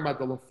you're talking about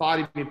the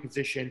lithotomy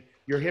position,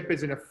 your hip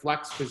is in a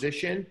flex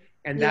position,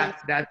 and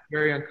that's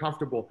very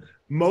uncomfortable.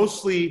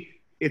 Mostly,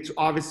 it's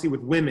obviously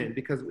with women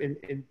because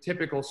in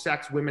typical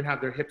sex, women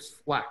have their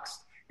hips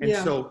flexed, and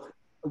so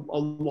a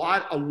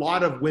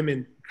lot of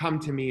women come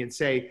to me and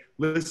say,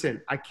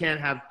 "Listen, I can't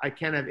have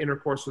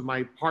intercourse with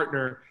my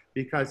partner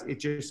because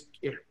it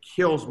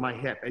kills my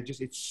hip.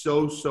 It's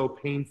so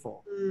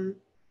painful."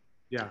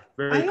 Yeah,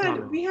 very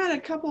common. We had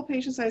a couple of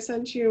patients I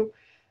sent you.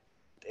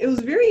 It was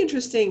very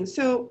interesting.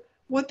 So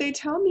what they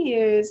tell me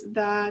is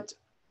that,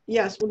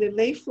 yes, when they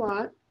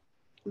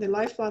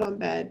lie flat on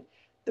bed,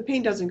 the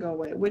pain doesn't go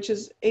away, which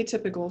is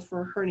atypical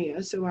for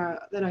hernia. So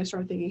then I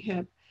started thinking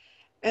hip.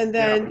 And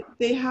then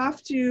they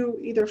have to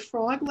either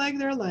frog leg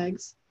their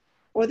legs,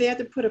 or they have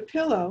to put a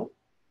pillow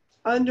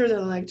under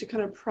their leg to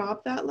kind of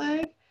prop that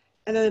leg,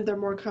 and then they're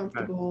more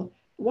comfortable. Right.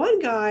 One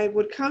guy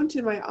would come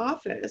to my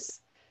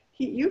office.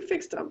 You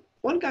fixed him.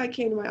 One guy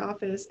came to my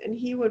office, and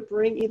he would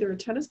bring either a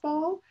tennis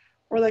ball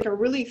or like a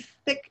really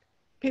thick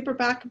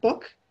paperback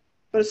book,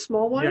 but a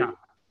small one,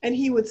 and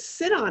he would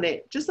sit on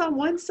it just on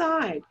one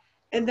side,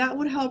 and that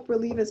would help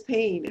relieve his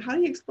pain. How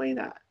do you explain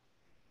that?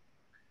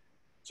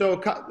 So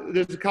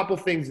there's a couple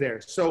things there.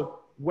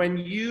 So when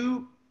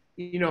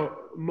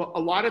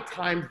a lot of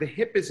times the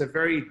hip is a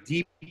very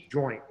deep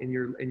joint in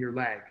your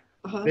leg.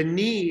 The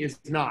knee is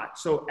not.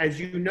 So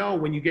as you know,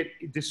 when you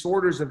get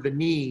disorders of the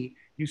knee,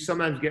 you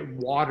sometimes get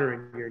water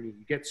in your knee.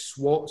 You get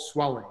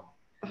swelling.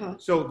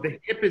 So the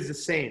hip is the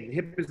same. The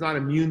hip is not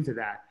immune to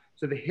that.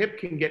 So the hip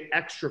can get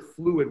extra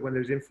fluid when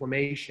there's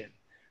inflammation.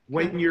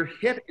 When your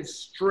hip is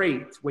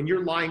straight, when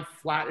you're lying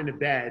flat in a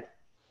bed,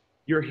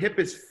 your hip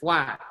is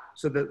flat.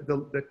 So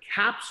the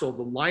capsule,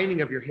 the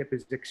lining of your hip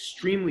is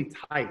extremely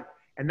tight,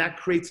 and that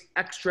creates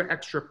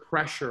extra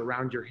pressure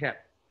around your hip.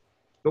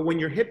 But when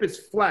your hip is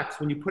flexed,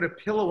 when you put a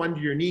pillow under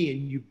your knee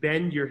and you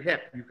bend your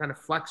hip, you kind of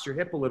flex your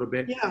hip a little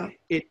bit,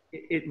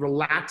 it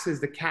relaxes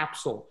the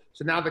capsule.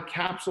 So now the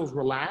capsule's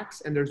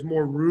relaxed and there's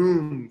more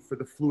room for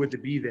the fluid to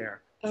be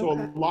there. So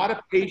a lot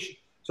of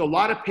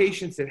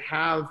patients that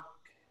have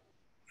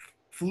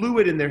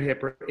fluid in their hip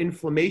or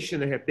inflammation in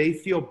their hip, they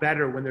feel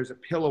better when there's a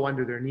pillow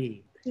under their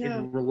knee. Yeah.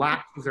 It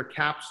relaxes their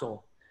capsule.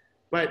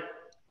 But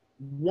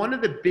one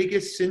of the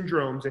biggest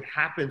syndromes that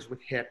happens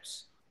with hips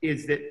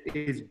is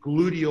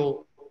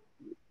gluteal,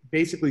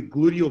 basically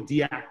gluteal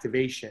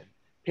deactivation.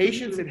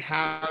 Patients that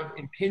have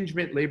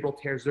impingement labral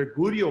tears, their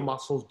gluteal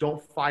muscles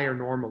don't fire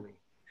normally.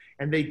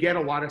 And they get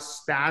a lot of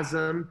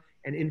spasm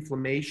and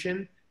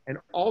inflammation. And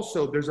also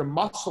there's a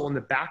muscle in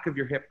the back of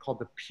your hip called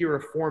the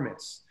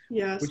piriformis,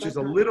 which is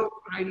a little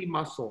tiny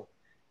muscle,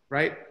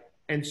 right?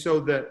 And so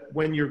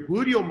when your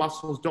gluteal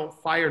muscles don't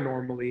fire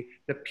normally,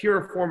 the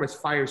piriformis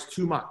fires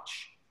too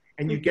much.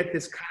 And you get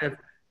this kind of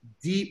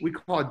deep, we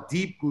call it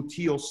deep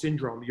gluteal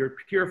syndrome. Your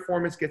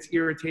piriformis gets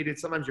irritated.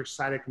 Sometimes your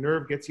sciatic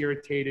nerve gets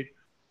irritated.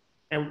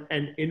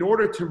 And in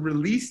order to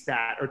release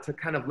that or to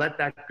kind of let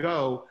that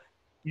go,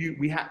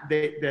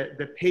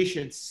 the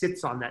patient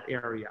sits on that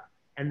area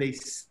and they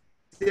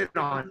sit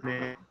on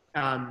it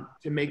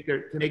to make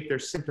their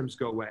symptoms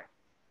go away.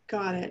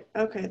 Got it.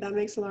 Okay, that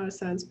makes a lot of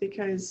sense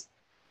because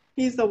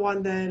he's the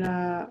one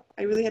that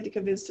I really had to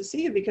convince to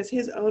see you because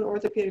his own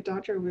orthopedic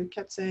doctor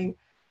kept saying,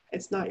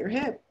 it's not your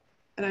hip.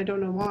 And I don't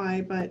know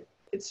why, but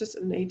it's just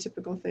an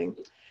atypical thing.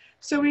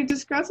 So we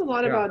discussed a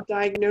lot about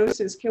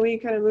diagnosis. Can we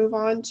kind of move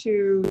on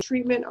to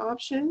treatment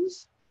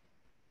options?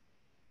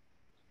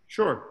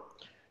 Sure.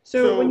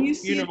 So when you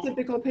see a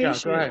typical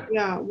patient,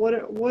 what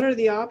are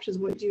the options?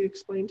 What do you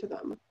explain to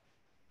them?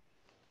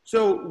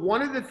 So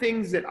one of the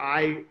things that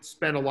I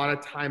spend a lot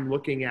of time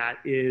looking at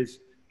is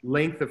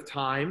length of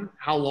time,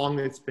 how long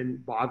it's been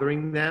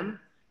bothering them.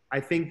 I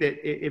think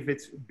that if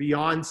it's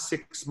beyond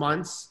 6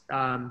 months,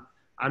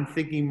 I'm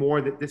thinking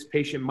more that this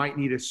patient might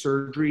need a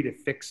surgery to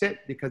fix it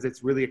because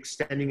it's really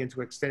extending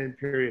into an extended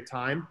period of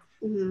time.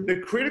 Mm-hmm. The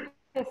critical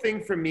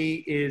thing for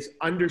me is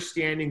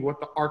understanding what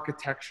the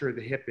architecture of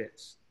the hip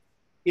is.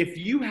 If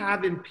you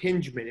have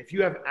impingement, if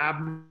you have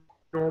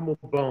abnormal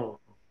bone,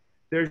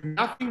 there's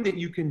nothing that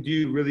you can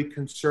do really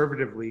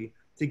conservatively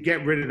to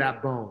get rid of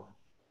that bone,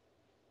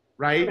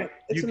 right?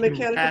 It's you a can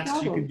mechanical rest,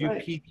 problem, you can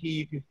do PT,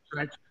 you can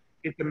stretch.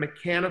 It's a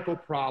mechanical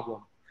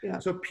problem. Yeah.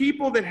 So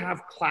people that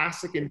have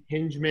classic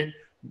impingement,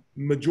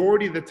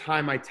 majority of the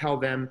time I tell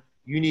them,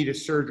 you need a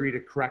surgery to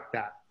correct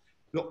that.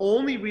 The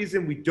only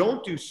reason we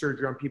don't do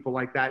surgery on people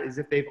like that is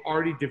if they've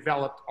already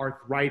developed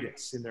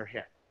arthritis in their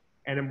hip.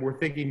 And we're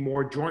thinking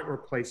more joint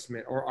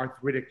replacement or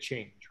arthritic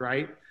change,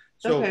 right?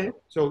 So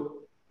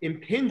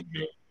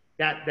impingement,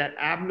 that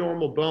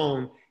abnormal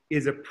bone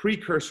is a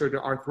precursor to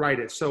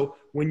arthritis. So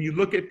when you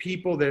look at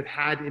people that have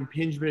had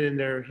impingement in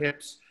their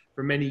hips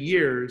for many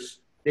years,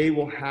 they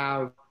will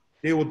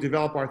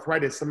develop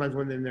arthritis sometimes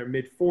when they're in their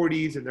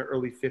mid-40s and their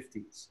early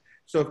 50s.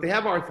 So if they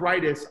have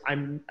arthritis,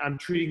 I'm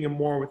treating them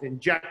more with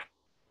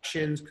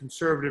injections,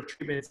 conservative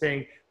treatment,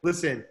 saying,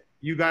 listen,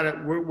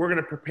 we're going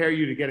to prepare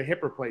you to get a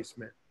hip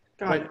replacement.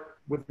 But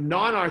with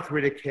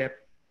non-arthritic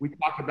hip, we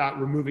talk about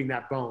removing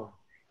that bone.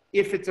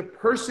 If it's a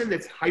person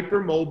that's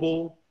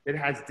hypermobile, that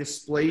has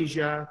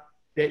dysplasia,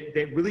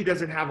 that really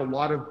doesn't have a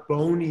lot of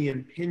bony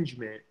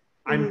impingement,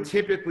 I'm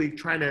typically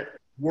trying to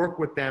work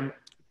with them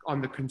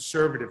on the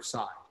conservative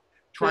side.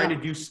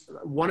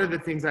 One of the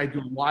things I do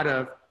a lot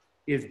of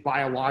is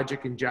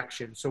biologic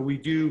injection. So we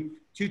do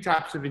 2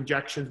 types of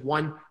injections.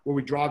 One where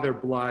we draw their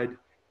blood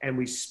and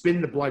we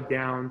spin the blood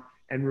down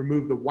and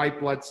remove the white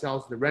blood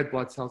cells, the red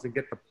blood cells, and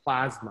get the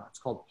plasma. It's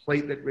called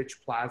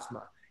platelet-rich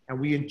plasma. And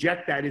we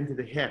inject that into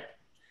the hip.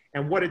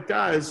 And what it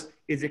does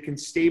is it can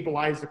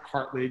stabilize the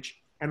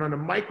cartilage, and on a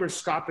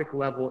microscopic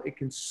level, it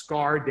can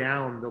scar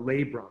down the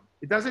labrum.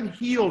 It doesn't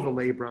heal the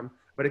labrum,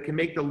 but it can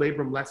make the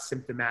labrum less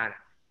symptomatic.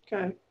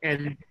 Okay.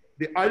 And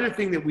the other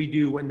thing that we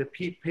do when the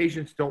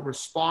patients don't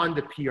respond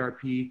to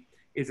PRP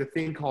is a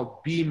thing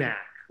called BMAC.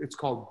 It's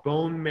called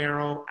bone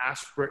marrow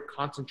aspirate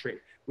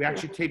concentrate. We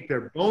actually take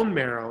their bone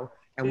marrow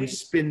and we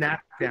spin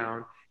that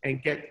down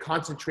and get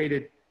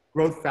concentrated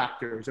growth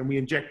factors, and we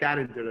inject that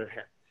into their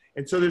hip.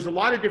 And so there's a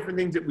lot of different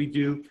things that we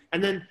do.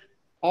 And then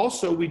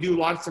also we do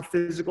lots of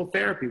physical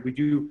therapy. We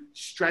do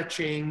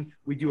stretching.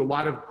 We do a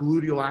lot of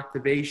gluteal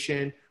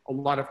activation, a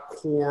lot of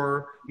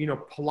core,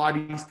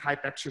 Pilates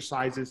type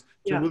exercises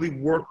to really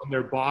work on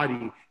their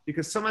body,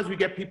 because sometimes we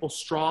get people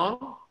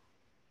strong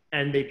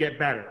and they get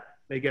better.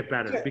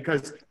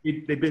 Because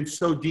they've been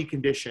so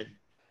deconditioned.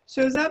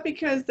 So is that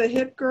because the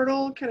hip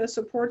girdle kind of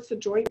supports the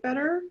joint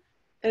better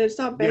and it's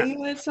not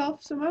banging on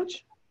itself so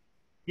much?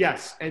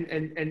 Yes, and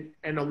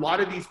a lot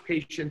of these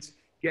patients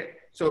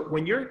so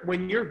when your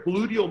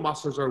gluteal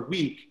muscles are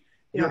weak,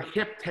 your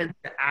hip tends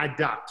to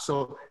adduct.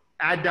 So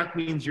adduct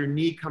means your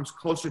knee comes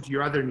closer to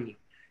your other knee.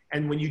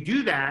 And when you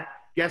do that,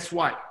 guess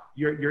what?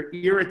 You're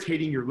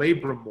irritating your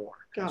labrum more.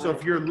 So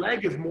if your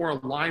leg is more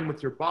aligned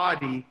with your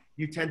body,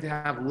 you tend to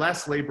have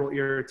less labral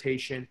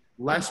irritation,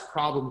 less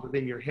problems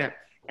within your hip.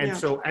 And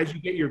so as you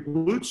get your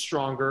glutes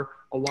stronger,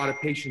 a lot of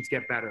patients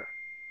get better.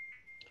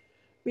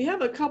 We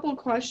have a couple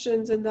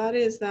questions, and that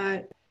is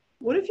that,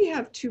 what if you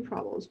have 2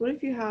 problems? What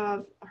if you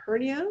have a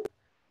hernia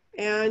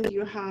and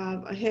you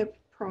have a hip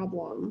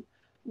problem?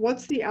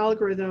 What's the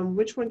algorithm?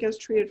 Which one gets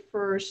treated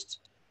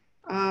first?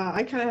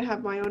 I kind of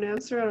have my own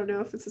answer. I don't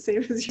know if it's the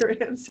same as your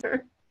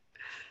answer.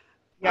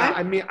 Yeah, I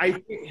I mean, I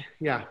think,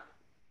 yeah.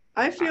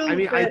 I I feel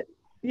mean, that, go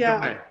yeah.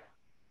 ahead.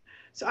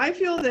 So I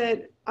feel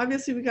that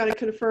obviously we got to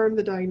confirm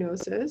the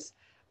diagnosis,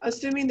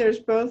 assuming there's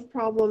both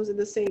problems in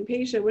the same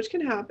patient, which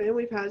can happen.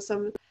 We've had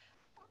some.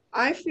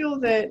 I feel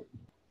that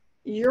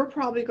you're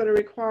probably going to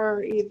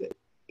require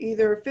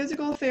either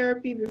physical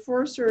therapy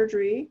before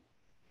surgery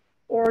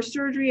or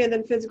surgery and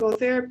then physical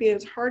therapy. And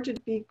it's hard to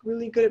be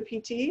really good at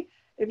PT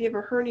if you have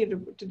a hernia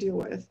to deal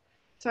with.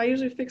 So I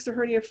usually fix the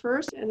hernia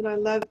first, and then I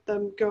let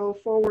them go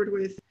forward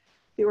with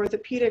the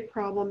orthopedic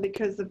problem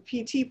because the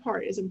PT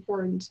part is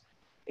important,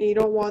 and you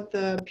don't want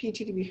the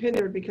PT to be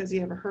hindered because you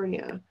have a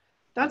hernia.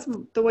 That's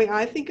the way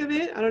I think of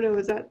it. I don't know,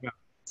 does that Yeah.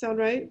 sound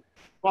right?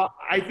 Well,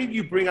 I think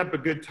you bring up a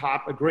great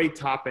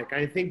topic.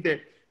 I think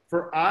that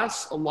for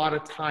us, a lot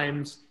of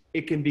times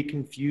it can be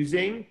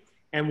confusing.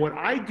 And what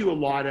I do a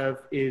lot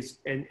of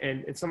is, and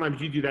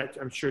sometimes you do that,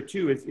 I'm sure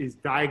too, is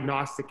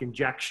diagnostic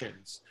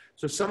injections.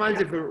 So sometimes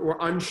if we're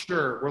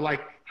unsure, we're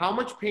like, how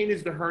much pain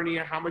is the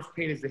hernia? How much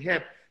pain is the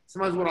hip?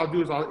 Sometimes what I'll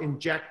do is I'll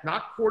inject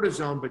not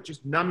cortisone, but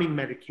just numbing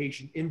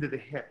medication into the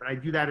hip. And I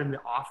do that in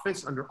the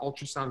office under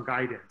ultrasound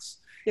guidance.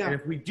 Yeah. And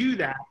if we do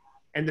that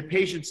and the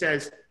patient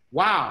says,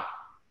 wow,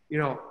 you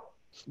know,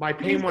 my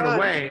pain went God.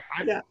 away,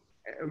 Yeah.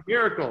 a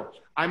miracle,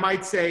 I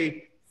might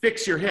say,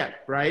 fix your hip,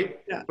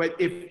 right? Yeah. But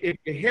if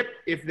the hip,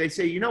 if they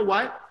say, you know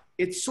what,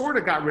 it sort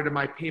of got rid of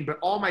my pain, but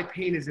all my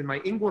pain is in my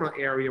inguinal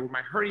area where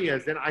my hernia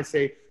is, then I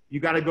say, you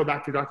got to go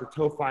back to Dr.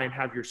 Tofi and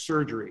have your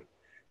surgery.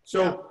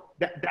 So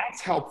that's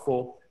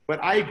helpful.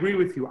 But I agree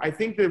with you. I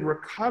think the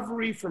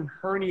recovery from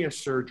hernia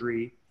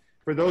surgery,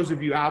 for those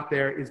of you out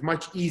there, is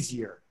much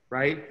easier,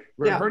 right?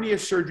 Yeah. Hernia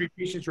surgery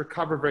patients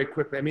recover very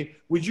quickly. I mean,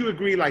 would you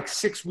agree, like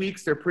 6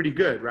 weeks, they're pretty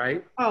good,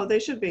 right? Oh, they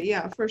should be.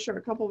 Yeah, for sure.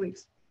 A couple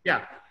weeks.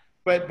 Yeah.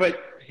 But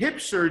hip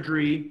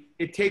surgery,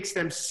 it takes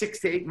them 6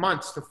 to 8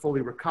 months to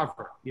fully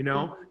recover, you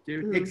know?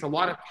 It takes a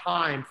lot of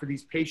time for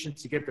these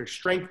patients to get their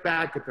strength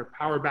back, get their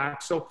power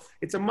back. So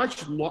it's a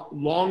much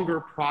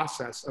longer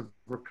process of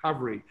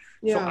recovery.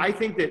 Yeah. So I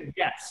think that,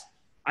 yes,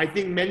 I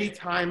think many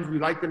times we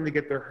like them to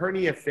get their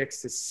hernia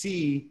fixed to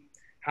see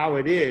how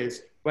it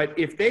is. But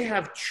if they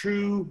have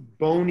true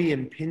bony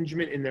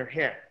impingement in their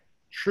hip,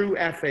 true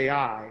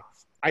FAI,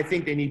 I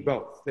think they need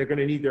both. They're going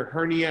to need their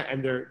hernia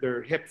and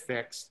their hip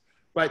fixed.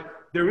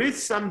 But there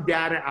is some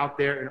data out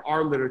there in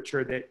our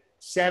literature that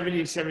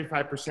 70 to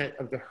 75%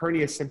 of the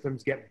hernia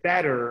symptoms get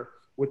better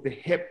with the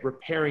hip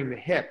repairing the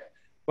hip.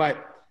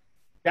 But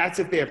that's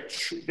if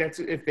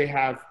they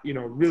have, you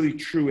know, really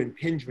true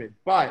impingement.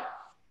 But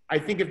I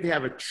think if they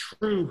have a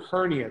true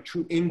hernia,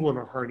 true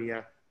inguinal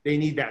hernia, they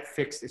need that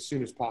fixed as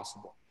soon as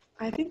possible.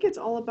 I think it's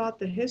all about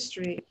the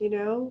history. You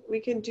know, we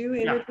can do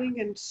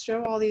imaging and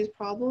show all these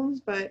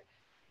problems, but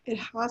it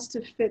has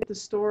to fit the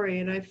story.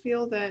 And I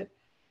feel that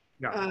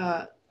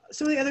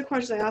some of the other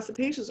questions I ask the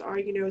patients are,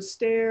 you know,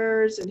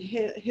 stairs and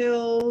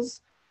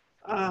hills,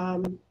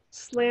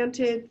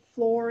 slanted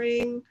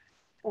flooring,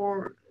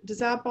 or does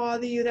that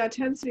bother you? That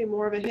tends to be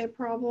more of a hip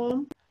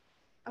problem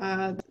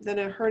than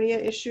a hernia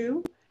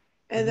issue.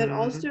 And then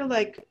also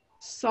like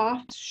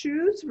soft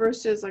shoes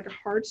versus like a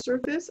hard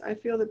surface. I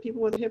feel that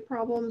people with hip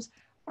problems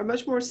are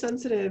much more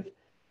sensitive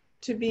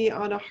to be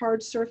on a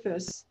hard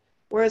surface,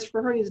 whereas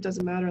for hernias it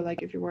doesn't matter.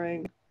 Like if you're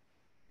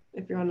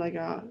on like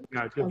a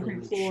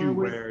different floor shoe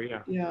with,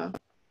 wear,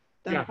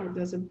 that part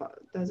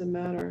doesn't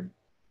matter.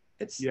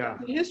 It's the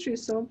history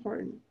is so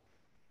important.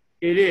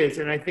 It is,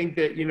 and I think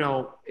that, you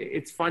know,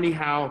 it's funny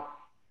how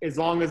as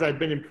long as I've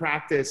been in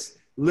practice,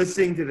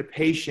 listening to the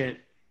patient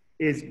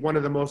is one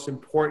of the most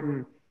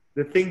important.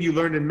 The thing you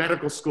learned in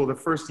medical school the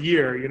first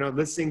year, you know,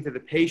 listening to the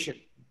patient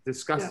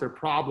discuss their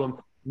problem,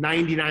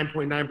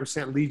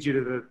 99.9% leads you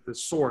to the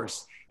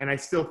source. And I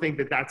still think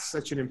that that's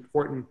such an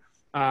important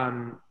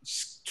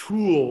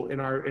tool in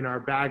our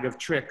bag of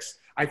tricks.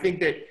 I think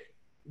that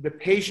the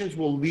patients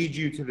will lead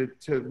you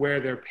to where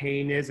their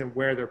pain is and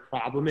where their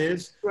problem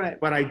is. Right.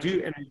 But I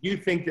do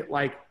think that,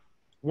 like,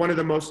 one of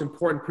the most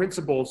important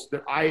principles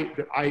that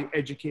I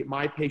educate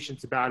my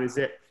patients about is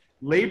that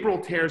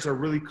labral tears are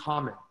really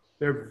common.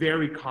 They're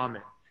very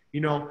common.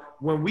 You know,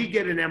 when we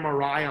get an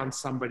MRI on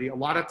somebody, a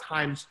lot of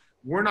times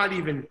we're not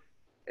even,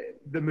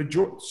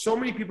 so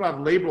many people have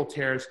labral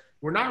tears,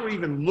 we're not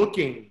even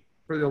looking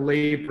for the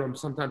labrum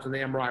sometimes on the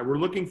MRI. We're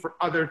looking for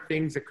other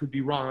things that could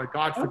be wrong. Like,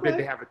 God forbid,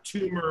 they have a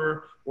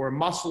tumor or a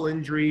muscle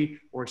injury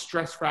or a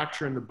stress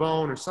fracture in the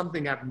bone or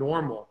something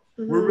abnormal.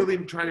 We're really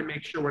trying to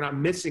make sure we're not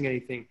missing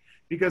anything,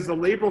 because the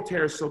labral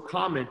tear is so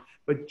common.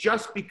 But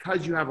just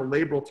because you have a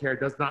labral tear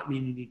does not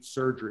mean you need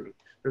surgery.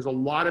 There's a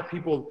lot of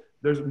people,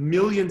 there's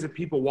millions of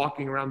people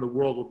walking around the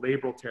world with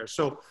labral tears.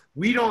 So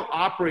we don't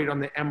operate on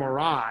the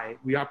MRI,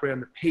 we operate on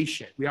the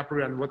patient. We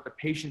operate on what the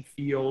patient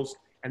feels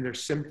and their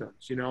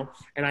symptoms, you know?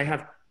 And I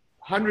have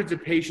hundreds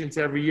of patients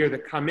every year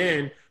that come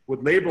in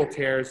with labral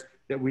tears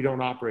that we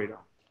don't operate on.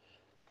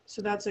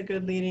 So that's a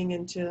good leading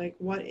into, like,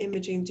 what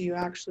imaging do you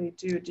actually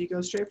do? Do you go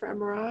straight for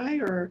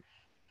MRI, or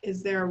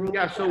is there a rule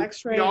for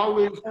X-ray?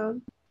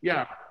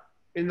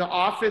 in the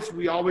office,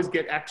 we always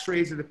get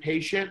x-rays of the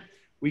patient.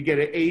 We get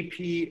an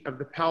AP of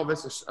the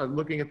pelvis,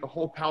 looking at the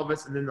whole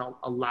pelvis, and then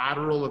a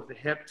lateral of the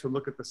hip to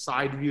look at the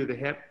side view of the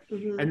hip.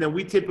 And then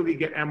we typically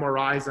get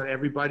MRIs on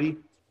everybody.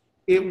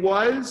 It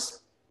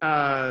was,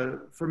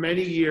 for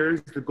many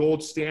years, the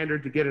gold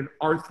standard to get an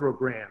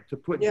arthrogram, to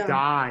put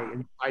dye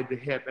inside the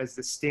hip as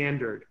the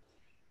standard.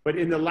 But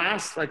in the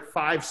last like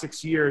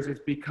 5-6 years,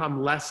 it's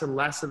become less and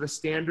less of a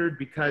standard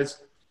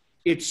because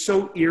it's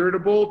so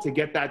irritable to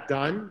get that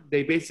done.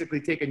 They basically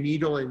take a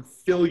needle and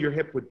fill your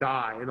hip with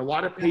dye. And a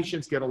lot of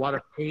patients get a lot of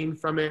pain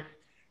from it.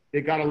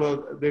 They got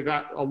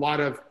a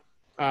lot of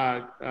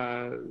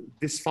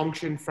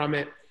dysfunction from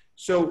it.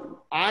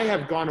 So I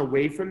have gone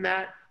away from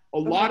that. A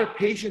lot of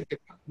patients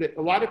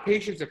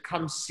that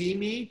come see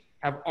me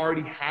have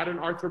already had an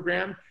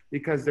arthrogram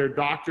because their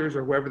doctors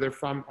or whoever they're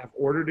from have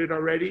ordered it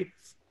already.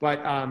 But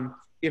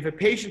if a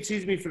patient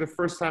sees me for the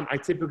first time, I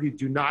typically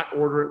do not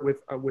order it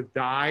with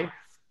dye.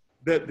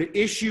 The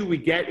issue we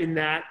get in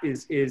that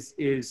is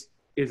a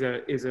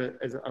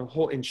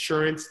whole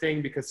insurance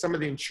thing, because some of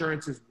the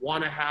insurances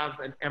want to have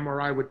an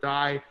MRI with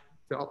dye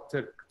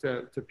to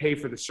pay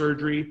for the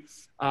surgery.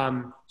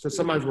 So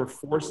sometimes we're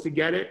forced to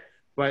get it,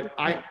 but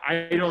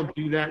I don't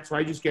do that. So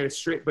I just get it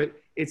straight, but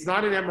it's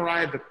not an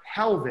MRI of the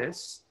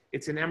pelvis.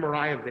 It's an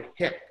MRI of the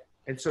hip.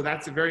 And so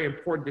that's a very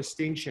important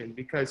distinction,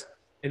 because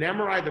an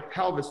MRI of the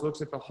pelvis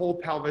looks at the whole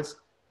pelvis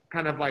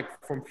kind of like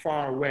from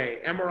far away.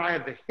 MRI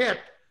of the hip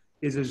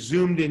is a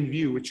zoomed in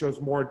view, which shows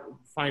more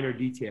finer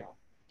detail.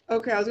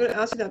 Okay, I was going to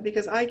ask you that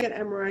because I get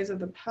MRIs of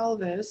the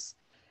pelvis,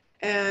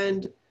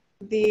 and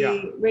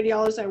the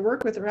radiologists I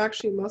work with are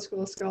actually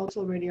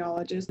musculoskeletal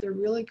radiologists. They're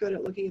really good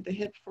at looking at the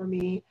hip for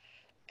me,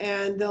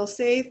 and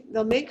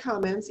they'll make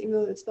comments, even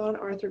though it's not an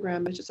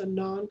arthrogram, it's just a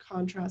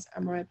non-contrast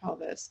MRI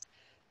pelvis.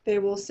 They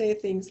will say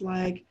things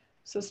like,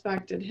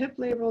 suspected hip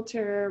labral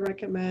tear,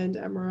 recommend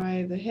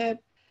MRI of the hip.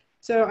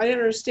 So I didn't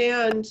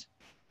understand.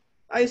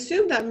 I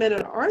assumed that meant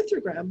an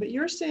arthrogram, but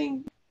you're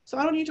saying, so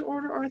I don't need to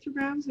order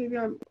arthrograms? Maybe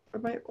am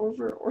I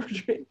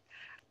over-ordering?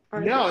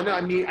 No,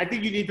 I mean, I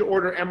think you need to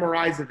order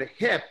MRIs of the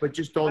hip, but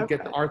just don't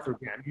get the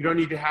arthrogram. You don't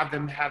need to have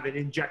them have an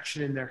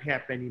injection in their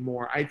hip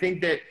anymore. I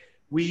think that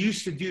we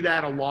used to do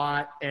that a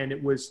lot, and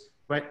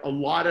but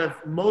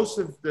most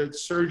of the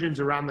surgeons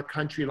around the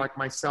country, like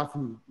myself,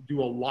 who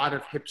do a lot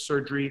of hip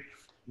surgery,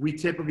 we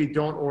typically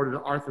don't order the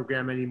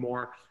arthrogram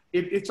anymore.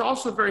 It's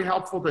also very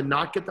helpful to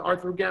not get the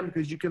arthrogram,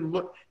 because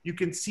you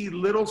can see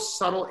little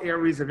subtle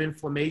areas of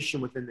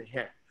inflammation within the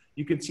hip.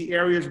 You can see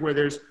areas where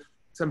there's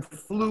some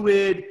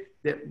fluid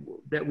that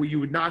you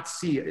would not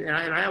see. And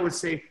I always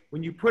say,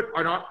 when you put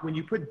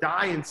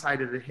dye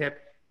inside of the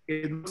hip,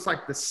 it looks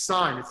like the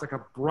sun. It's like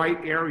a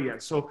bright area.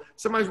 So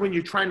sometimes when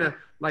you're trying to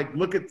like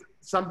look at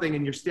something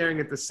and you're staring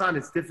at the sun,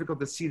 it's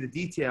difficult to see the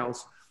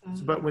details.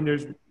 But when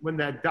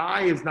that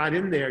dye is not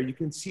in there, you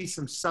can see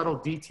some subtle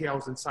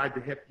details inside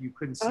the hip you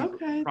couldn't see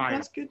prior. Okay,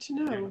 that's good to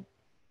know.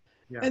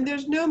 Yeah. And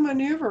there's no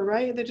maneuver,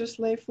 right? They just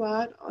lay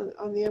flat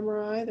on the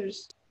MRI.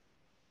 There's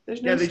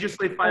no. Yeah, they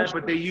just lay flat,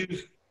 but they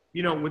use,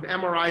 with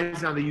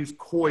MRIs now, they use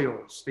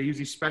coils. They use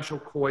these special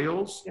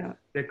coils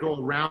that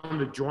go around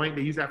the joint.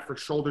 They use that for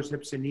shoulders,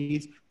 hips, and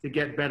knees to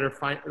get better,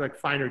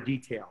 finer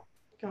detail.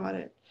 Got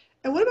it.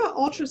 And what about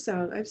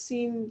ultrasound? I've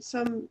seen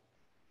some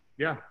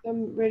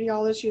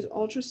radiologists use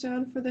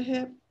ultrasound for the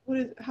hip.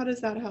 How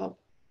does that help?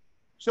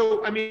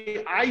 So, I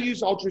mean, I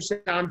use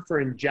ultrasound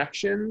for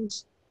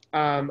injections.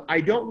 I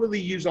don't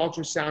really use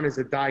ultrasound as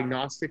a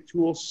diagnostic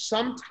tool.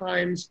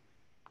 Sometimes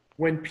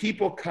when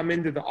people come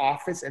into the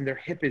office and their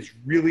hip is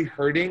really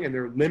hurting and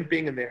they're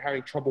limping and they're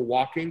having trouble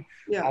walking,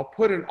 I'll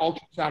put an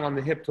ultrasound on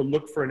the hip to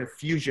look for an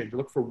effusion, to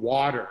look for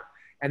water.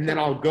 And then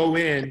I'll go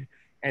in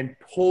and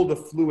pull the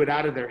fluid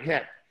out of their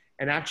hip.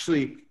 And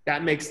actually,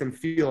 that makes them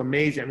feel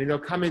amazing. I mean, they'll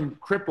come in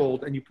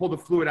crippled, and you pull the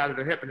fluid out of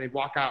their hip, and they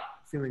walk out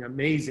feeling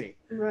amazing.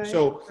 Right,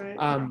 so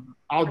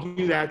I'll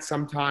do that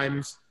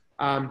sometimes.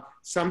 But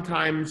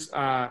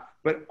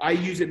I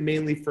use it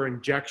mainly for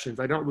injections.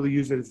 I don't really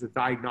use it as a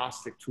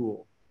diagnostic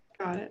tool.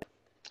 Got it.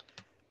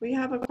 We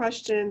have a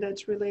question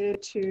that's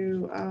related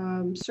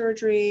to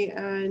surgery.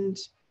 And,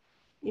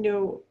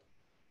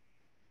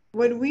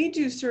 when we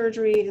do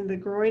surgery in the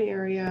groin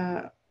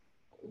area,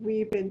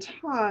 we've been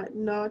taught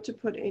not to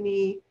put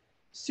any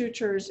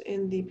sutures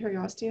in the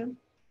periosteum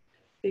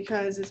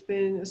because it's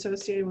been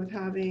associated with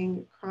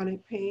having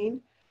chronic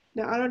pain.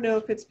 Now, I don't know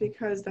if it's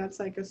because that's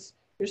like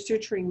you're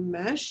suturing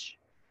mesh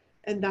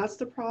and that's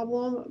the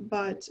problem,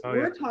 but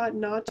we're taught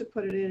not to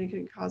put it in. It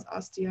can cause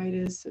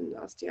osteitis and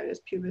osteitis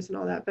pubis and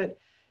all that. But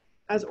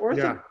as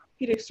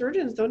orthopedic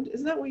surgeons,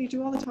 isn't that what you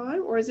do all the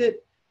time? Or is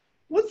it,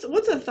 what's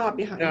the thought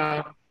behind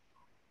it?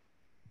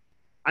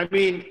 I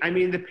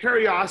mean, the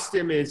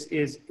periosteum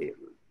is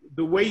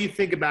the way you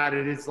think about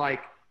it is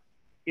like,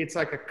 it's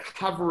like a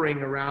covering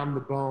around the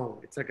bone.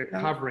 It's like a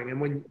covering.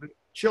 And when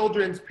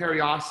children's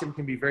periosteum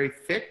can be very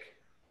thick,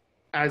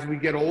 as we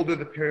get older,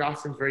 the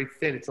periosteum is very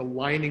thin. It's a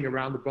lining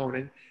around the bone.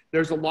 And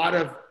there's a lot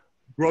of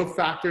growth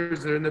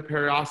factors that are in the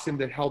periosteum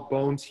that help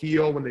bones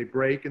heal when they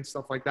break and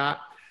stuff like that.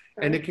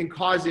 And it can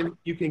cause,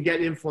 you can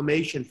get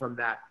inflammation from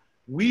that.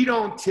 We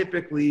don't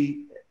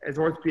typically, as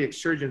orthopedic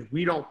surgeons,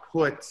 we don't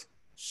put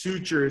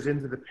sutures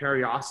into the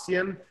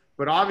periosteum,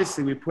 but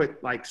obviously we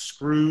put like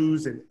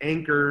screws and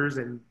anchors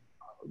and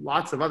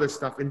lots of other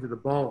stuff into the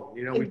bone.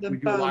 You know, we do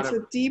a lot of.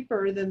 So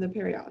deeper than the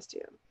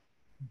periosteum.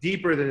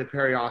 Deeper than the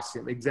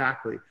periosteum,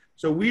 exactly.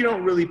 So we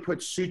don't really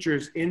put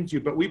sutures into,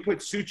 but we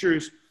put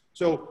sutures.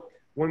 So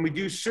when we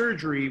do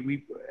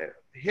surgery,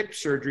 hip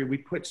surgery, we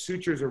put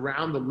sutures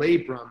around the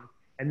labrum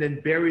and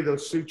then bury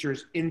those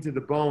sutures into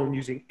the bone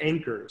using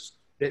anchors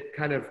that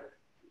kind of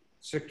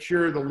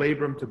secure the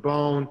labrum to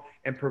bone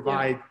and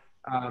provide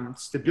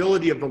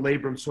stability of the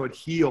labrum so it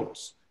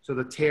heals, so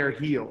the tear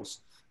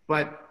heals.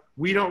 But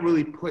we don't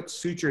really put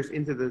sutures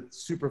into the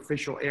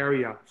superficial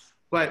area.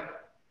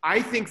 But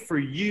I think for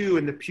you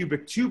in the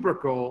pubic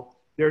tubercle,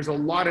 there's a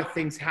lot of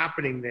things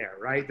happening there,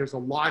 right? There's a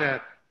lot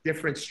of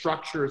different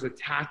structures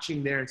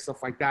attaching there and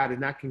stuff like that.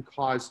 And that can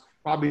cause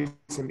probably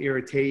some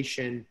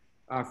irritation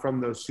from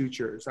those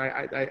sutures.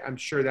 I'm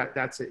sure that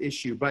that's an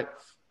issue, but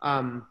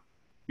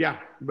yeah,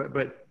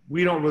 but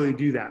we don't really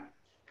do that.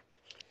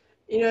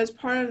 You know, as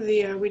part of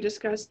the, we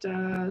discussed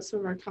some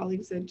of our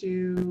colleagues that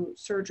do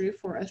surgery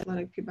for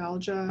athletic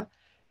pubalgia.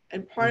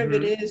 And part of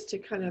it is to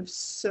kind of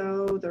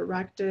sew the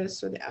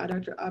rectus or the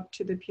adductor up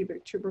to the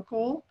pubic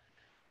tubercle.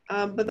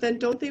 But then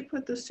don't they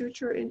put the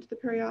suture into the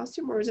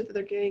periosteum, or is it that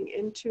they're getting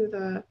into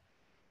the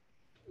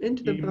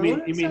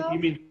bone itself? You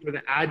mean for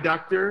the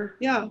adductor?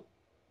 Yeah.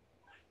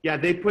 Yeah,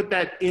 they put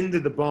that into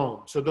the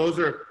bone. So those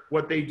are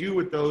what they do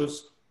with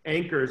those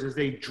anchors is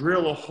they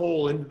drill a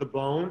hole into the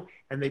bone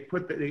and they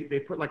put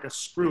like a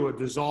screw, a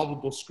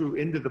dissolvable screw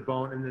into the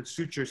bone, and the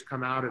sutures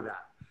come out of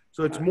that.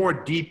 So it's more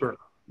deeper.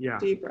 Yeah.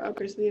 Deeper.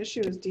 Okay, so the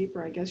issue is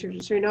deeper. I guess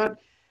you're not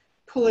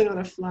pulling on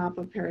a flap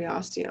of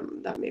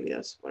periosteum. That maybe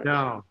that's what.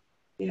 No.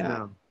 Yeah.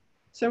 No.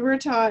 So we're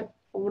taught,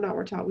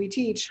 we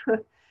teach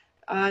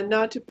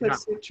not to put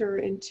suture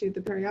into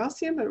the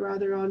periosteum, but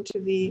rather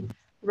onto the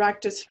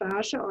rectus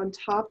fascia on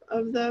top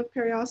of the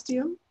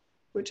periosteum,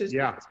 which is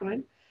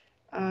fine.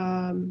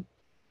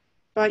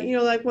 But you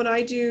know, like when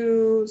I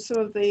do some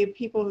of the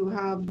people who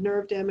have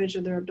nerve damage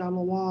in their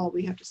abdominal wall,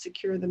 we have to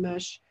secure the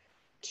mesh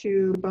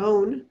to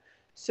bone.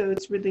 So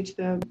it's really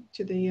to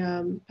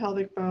the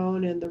pelvic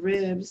bone and the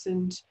ribs,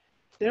 and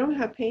they don't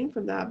have pain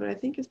from that, but I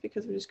think it's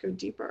because we just go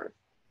deeper.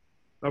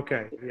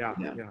 Okay, yeah.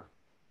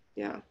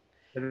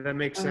 That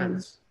makes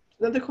sense.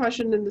 Another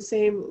question in the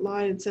same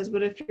line, it says,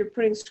 but if you're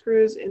putting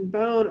screws in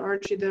bone,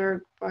 aren't you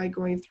thereby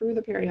going through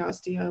the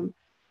periosteum,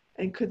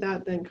 and could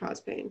that then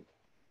cause pain?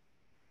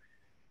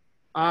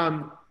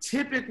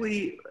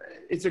 Typically,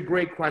 it's a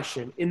great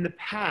question. In the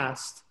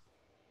past,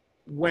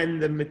 when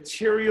the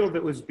material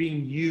that was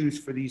being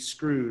used for these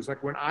screws,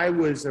 like when I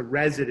was a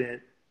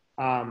resident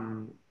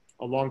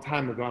a long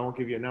time ago, I won't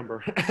give you a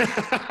number.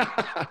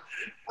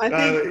 I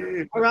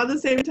think around the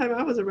same time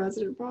I was a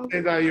resident, probably.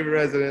 Same time you were a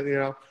resident, you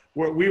know,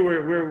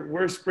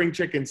 we're spring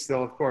chickens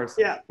still, of course.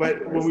 Yeah. But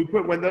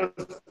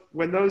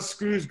when those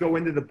screws go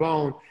into the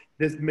bone,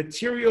 this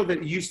material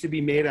that used to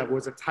be made of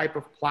was a type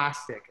of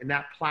plastic, and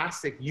that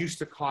plastic used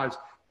to cause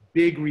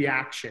big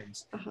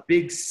reactions,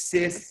 big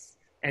cysts,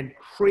 and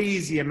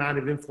crazy amount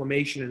of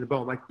inflammation in the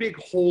bone, like big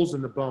holes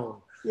in the bone.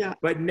 Yeah.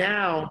 But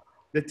now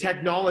the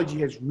technology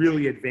has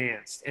really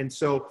advanced. And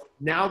so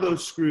now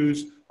those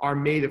screws are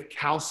made of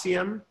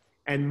calcium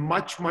and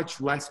much,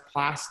 much less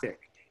plastic.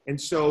 And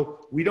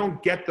so we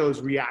don't get those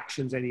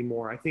reactions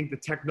anymore. I think the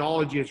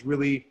technology is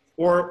really,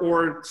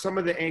 or some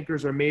of the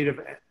anchors are made of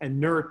an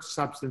inert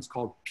substance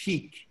called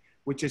PEEK,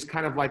 which is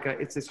kind of like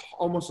it's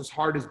almost as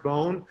hard as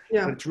bone,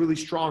 but it's really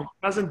strong.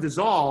 It doesn't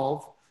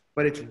dissolve,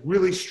 but it's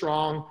really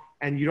strong,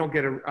 and you don't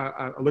get an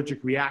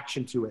allergic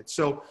reaction to it.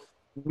 So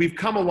we've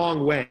come a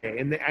long way.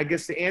 And I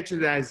guess the answer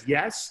to that is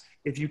yes.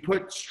 If you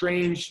put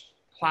strange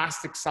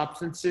plastic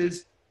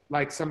substances,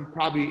 like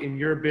probably in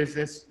your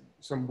business,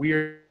 some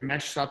weird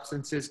mesh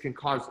substances can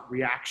cause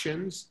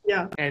reactions.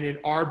 Yeah. And in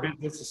our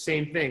business, the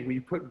same thing. When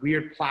you put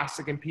weird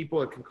plastic in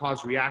people, it can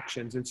cause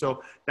reactions. And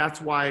so that's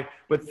why,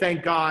 but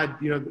thank God,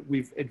 you know,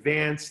 we've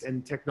advanced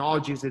and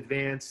technology has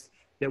advanced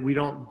that we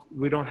don't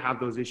have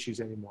those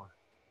issues anymore.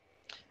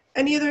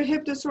 Any other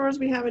hip disorders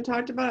we haven't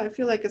talked about? I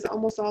feel like it's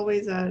almost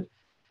always a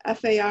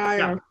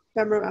FAI or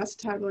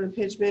femoroacetabular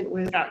impingement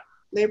with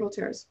labral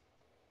tears.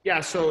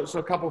 Yeah, so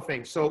a couple of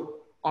things. So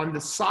on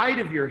the side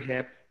of your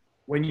hip,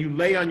 when you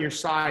lay on your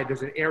side,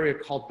 there's an area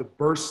called the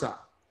bursa.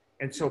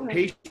 And so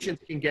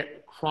patients can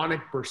get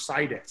chronic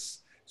bursitis.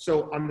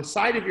 So on the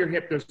side of your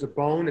hip, there's a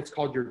bone. It's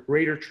called your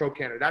greater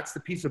trochanter. That's the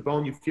piece of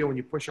bone you feel when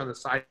you push on the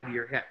side of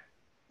your hip.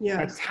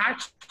 Yes.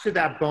 Attached to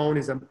that bone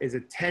is a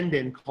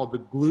tendon called the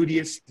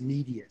gluteus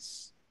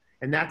medius.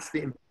 And that's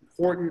the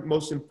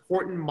most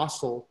important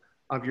muscle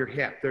of your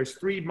hip. There's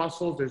three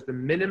muscles. There's the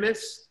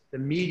minimus, the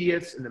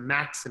medius, and the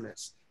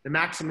maximus. The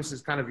maximus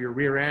is kind of your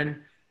rear end.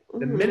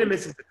 The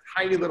minimus is a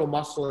tiny little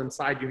muscle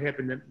inside your hip.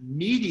 And the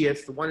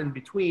medius, the one in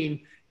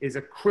between, is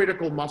a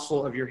critical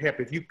muscle of your hip.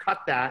 If you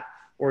cut that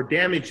or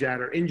damage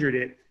that or injured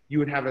it, you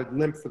would have a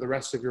limp for the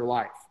rest of your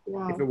life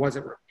if it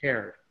wasn't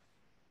repaired.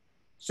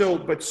 So,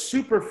 but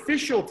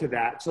superficial to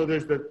that, so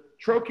there's the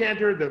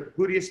trochanter, the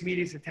gluteus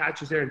medius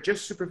attaches there, and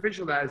just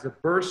superficial to that is a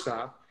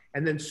bursa.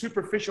 And then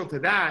superficial to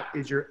that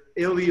is your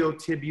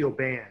iliotibial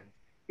band.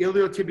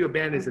 Iliotibial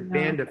band is a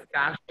band of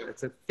fascia.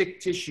 It's a thick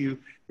tissue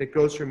that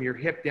goes from your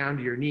hip down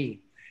to your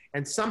knee.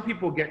 And some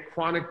people get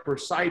chronic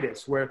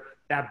bursitis where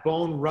that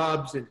bone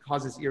rubs and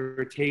causes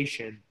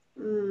irritation.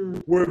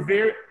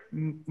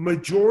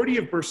 Majority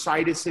of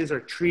bursitises are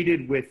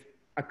treated with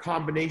a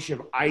combination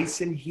of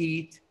ice and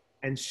heat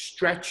and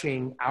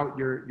stretching out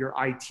your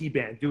IT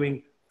band,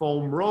 doing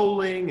foam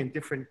rolling and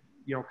different,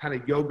 kind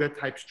of yoga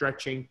type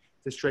stretching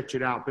to stretch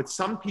it out. But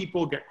some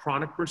people get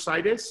chronic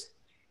bursitis,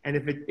 and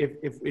if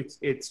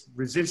it's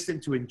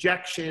resistant to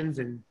injections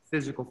and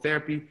physical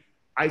therapy,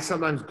 I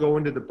sometimes go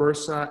into the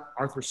bursa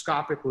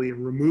arthroscopically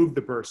and remove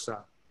the bursa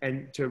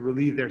and to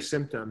relieve their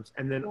symptoms.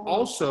 And then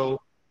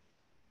also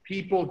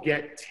people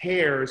get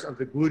tears of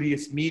the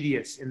gluteus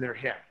medius in their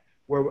hip,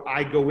 where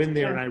I go in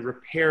there and I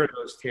repair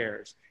those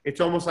tears. It's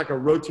almost like a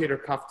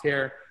rotator cuff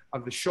tear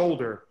of the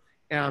shoulder.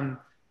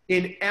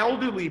 In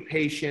elderly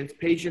patients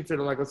that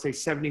are like, let's say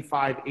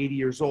 75, 80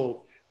 years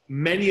old,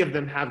 many of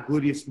them have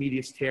gluteus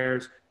medius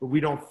tears, but we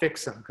don't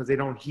fix them because they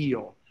don't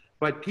heal.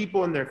 But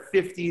people in their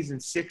 50s and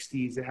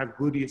 60s that have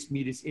gluteus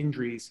medius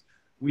injuries,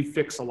 we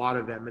fix a lot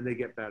of them and they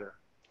get better.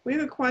 We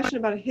have a question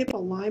about hip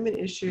alignment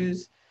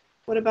issues.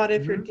 What about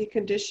if you're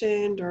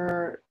deconditioned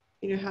or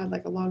had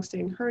like a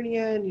long-standing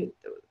hernia and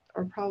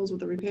or problems with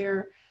the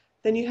repair,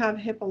 then you have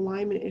hip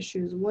alignment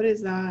issues. What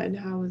is that and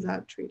how is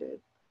that treated?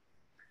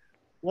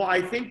 Well,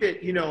 I think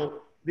that,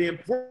 the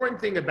important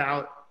thing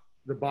about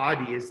the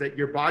body is that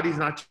your body's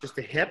not just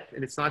a hip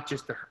and it's not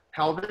just the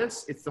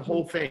pelvis, it's the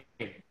whole thing.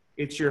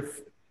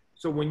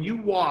 So when you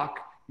walk,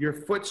 your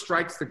foot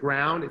strikes the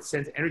ground, it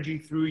sends energy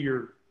through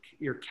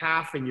your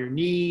calf and your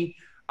knee,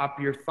 up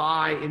your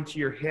thigh, into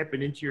your hip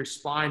and into your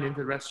spine,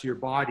 into the rest of your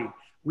body.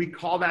 We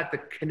call that the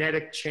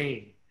kinetic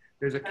chain.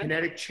 There's a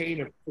kinetic chain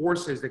of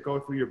forces that go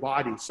through your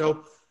body.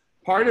 So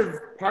part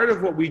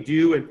of what we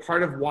do and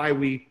part of why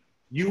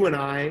you and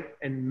I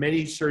and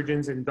many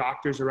surgeons and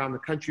doctors around the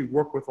country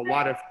work with a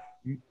lot of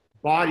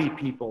body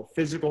people,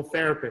 physical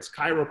therapists,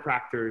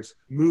 chiropractors,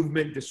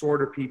 movement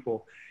disorder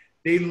people.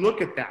 They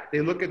look at that. They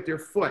look at their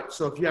foot.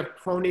 So if you have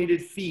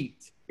pronated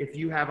feet, if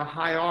you have a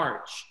high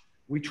arch,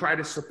 we try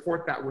to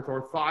support that with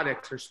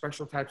orthotics or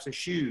special types of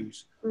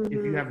shoes. If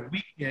you have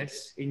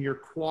weakness in your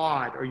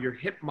quad or your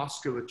hip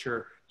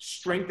musculature,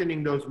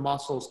 strengthening those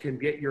muscles can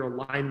get your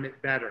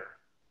alignment better.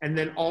 And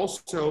then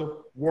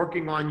also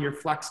working on your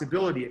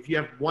flexibility. If you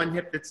have one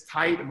hip that's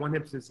tight and one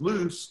hip that's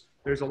loose,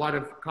 there's a lot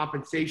of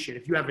compensation.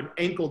 If you have an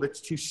ankle that's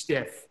too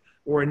stiff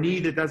or a knee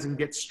that doesn't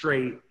get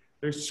straight,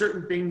 there's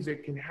certain things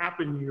that can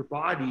happen in your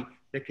body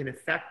that can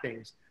affect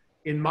things.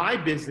 In my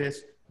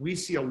business, we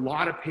see a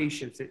lot of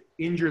patients that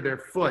injure their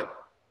foot,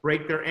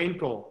 break their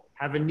ankle,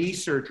 have a knee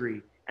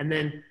surgery, and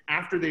then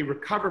after they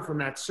recover from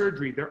that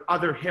surgery, their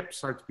other hip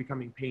starts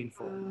becoming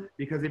painful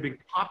because they've been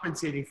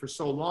compensating for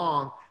so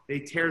long, they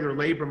tear their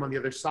labrum on the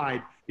other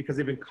side because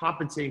they've been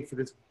compensating for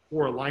this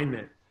poor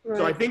alignment. Right.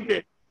 So I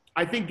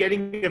think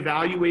getting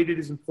evaluated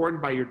is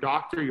important by your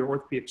doctor, your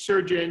orthopedic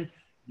surgeon,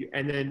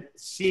 and then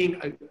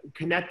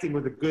connecting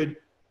with a good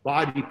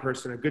body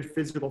person, a good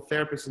physical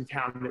therapist in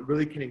town that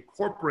really can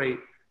incorporate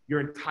your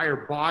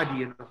entire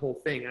body in the whole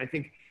thing. And I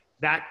think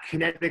that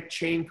kinetic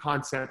chain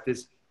concept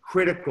is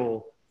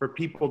critical for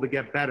people to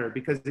get better,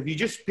 because if you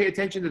just pay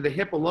attention to the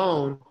hip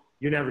alone,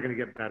 you're never going to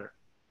get better.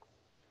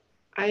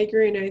 I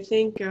agree. And I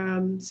think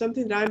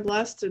something that I'm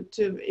blessed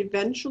to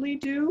eventually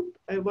do,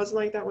 it wasn't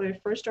like that when I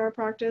first started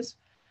practice,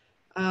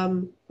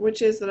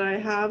 which is that I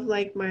have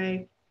like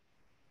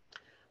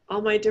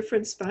all my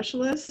different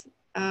specialists,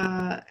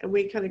 and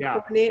we kind of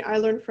coordinate. I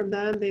learn from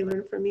them, they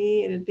learn from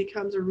me, and it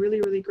becomes a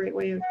really, really great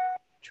way of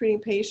treating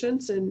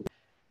patients. And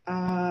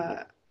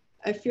I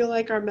feel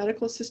like our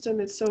medical system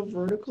is so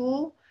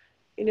vertical,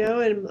 and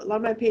a lot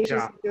of my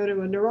patients go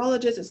to a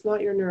neurologist, it's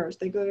not your nerves.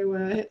 They go to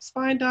a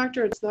spine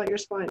doctor, it's not your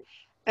spine.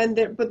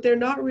 But they're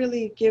not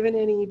really given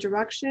any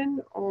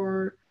direction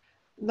or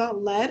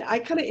not led. I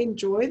kind of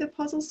enjoy the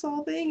puzzle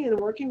solving and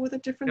working with a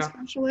different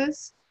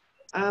specialist.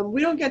 We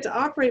don't get to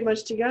operate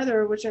much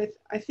together, which I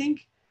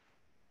think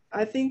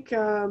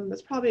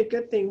that's probably a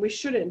good thing. We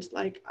shouldn't.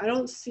 I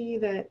don't see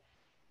that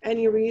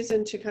any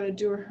reason to kind of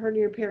do a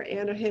hernia repair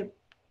and a hip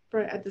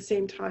at the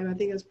same time. I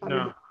think that's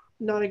probably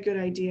not a good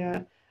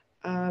idea.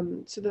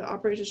 So the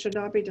operation should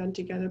not be done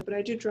together, but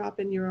I do drop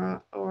in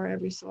your OR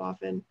every so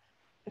often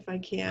if I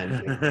can,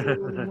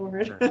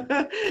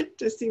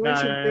 to see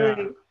what you're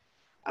doing.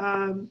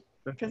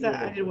 Because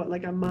I did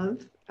like a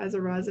month as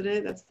a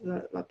resident. That's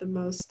about the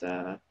most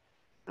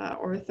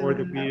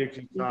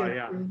orthopedics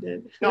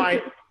No,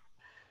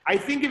 I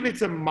think if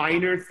it's a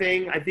minor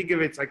thing, I think if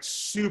it's like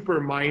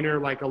super minor,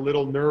 like a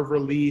little nerve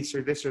release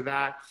or this or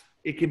that,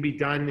 it can be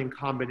done in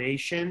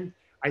combination.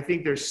 I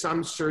think there's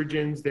some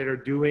surgeons that are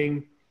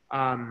doing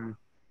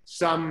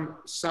some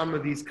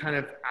of these kind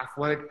of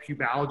athletic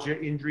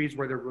pubalgia injuries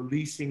where they're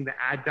releasing the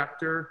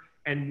adductor.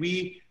 And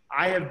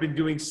I have been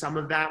doing some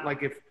of that.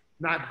 Like if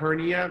not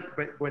hernia,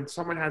 but when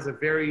someone has a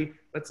very,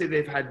 let's say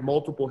they've had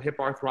multiple hip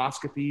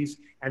arthroscopies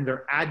and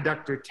their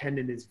adductor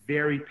tendon is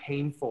very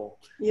painful,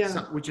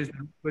 which is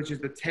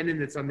the tendon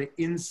that's on the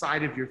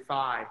inside of your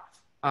thigh.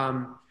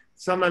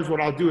 Sometimes what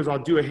I'll do is I'll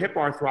do a hip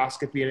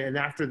arthroscopy, and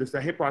after this,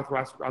 the hip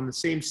arthroscopy, on the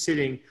same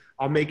sitting,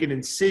 I'll make an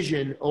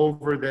incision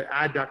over the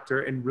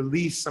adductor and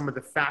release some of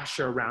the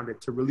fascia around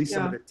it to release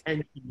some of the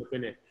tension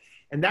within it.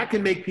 And that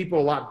can make people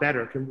a lot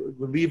better, can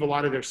relieve a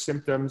lot of their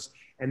symptoms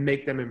and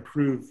make them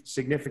improve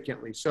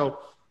significantly. So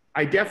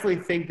I definitely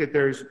think that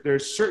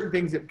there's certain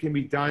things that can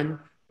be done,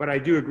 but I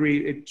do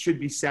agree it should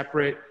be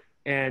separate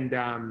and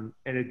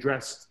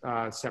addressed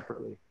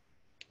separately.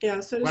 Yeah,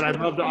 so but I'd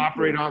love to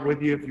operate on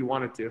with you if you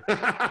wanted to.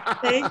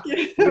 Thank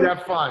you. We'd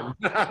have fun.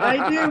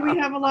 I do. We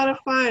have a lot of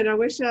fun. I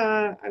wish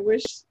our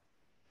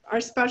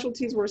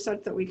specialties were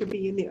such that we could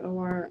be in the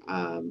OR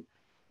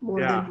more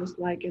than just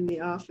like in the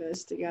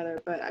office together.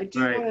 But I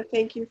do want to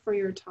thank you for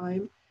your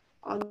time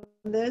on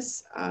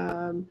this.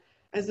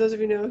 As those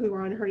of you know who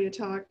are on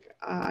HerniaTalk,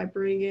 I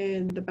bring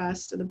in the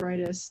best and the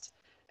brightest,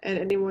 and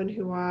anyone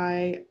who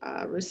I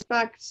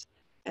respect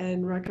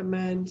and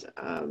recommend.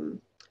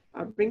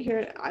 I've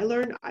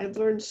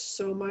learned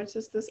so much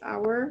this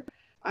hour.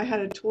 I had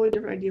a totally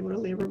different idea what a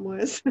labrum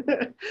was.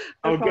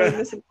 I'm probably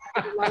missing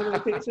a lot of my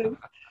patients,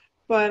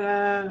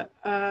 but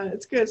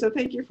it's good. So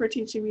thank you for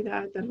teaching me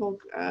that whole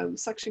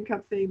suction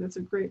cup thing. That's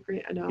a great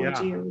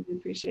analogy. I really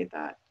appreciate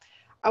that.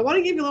 I want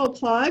to give you a little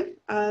plug.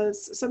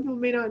 Some people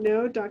may not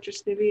know, Dr.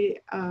 Snibbe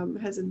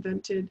has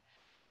invented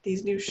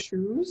these new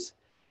shoes.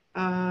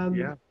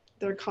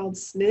 They're called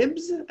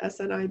Snibbes,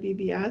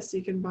 S-N-I-B-B-S.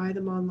 You can buy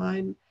them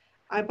online.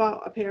 I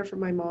bought a pair for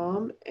my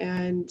mom,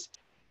 and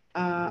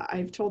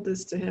I've told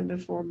this to him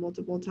before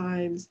multiple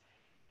times.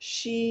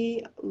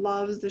 She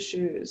loves the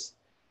shoes.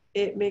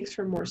 It makes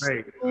her more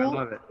stable. I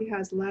love it. She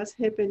has less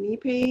hip and knee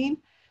pain.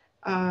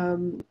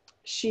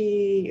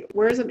 She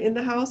wears them in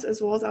the house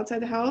as well as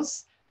outside the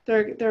house.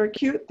 They're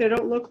cute. They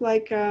don't look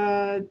like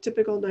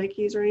typical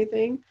Nikes or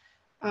anything,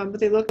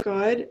 but they look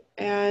good.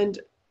 And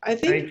I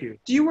think, thank you.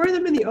 Do you wear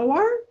them in the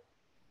OR?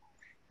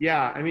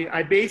 Yeah, I mean,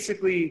 I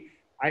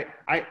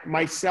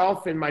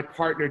myself and my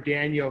partner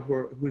Daniel,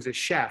 who's a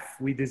chef,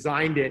 we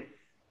designed it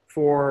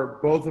for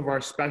both of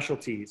our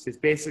specialties. It's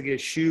basically a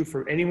shoe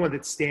for anyone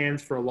that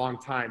stands for a long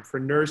time, for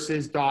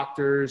nurses,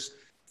 doctors,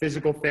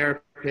 physical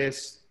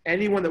therapists,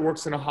 anyone that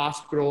works in a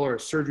hospital or a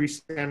surgery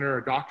center or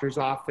a doctor's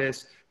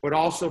office, but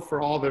also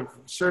for all the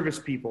service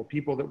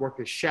people that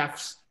work as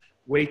chefs,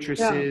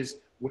 waitresses,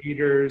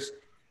 waiters,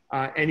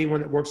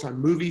 anyone that works on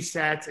movie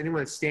sets,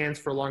 anyone that stands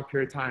for a long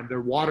period of time. They're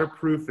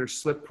waterproof, they're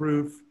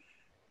slip-proof.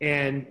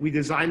 And we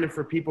designed them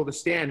for people to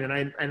stand.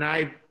 And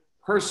I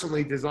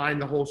personally designed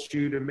the whole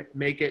shoe to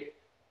make it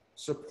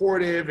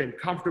supportive and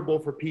comfortable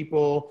for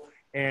people.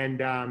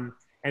 And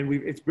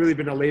it's really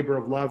been a labor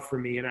of love for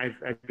me. And I'm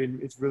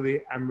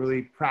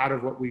really proud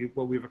of what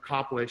we've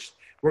accomplished.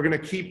 We're going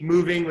to keep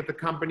moving with the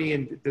company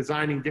and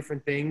designing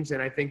different things.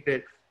 And I think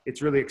that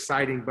it's really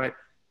exciting. But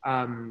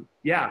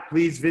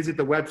please visit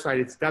the website.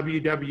 It's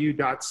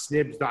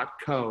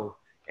www.snibbes.co.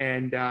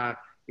 And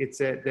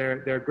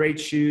they're great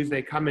shoes.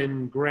 They come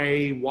in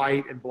gray,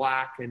 white, and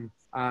black. And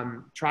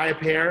try a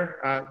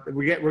pair.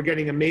 We're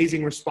getting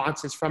amazing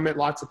responses from it.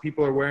 Lots of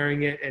people are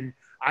wearing it, and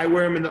I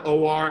wear them in the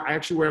OR. I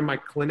actually wear them in my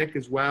clinic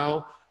as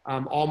well.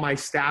 All my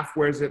staff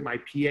wears it. My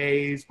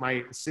PAs,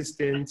 my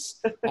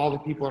assistants, all the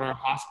people in our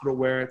hospital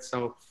wear it.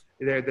 So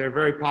they're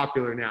very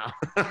popular now.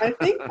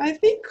 I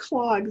think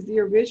clogs, the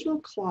original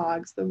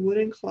clogs, the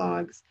wooden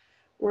clogs,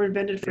 were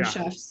invented for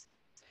chefs.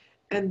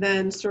 And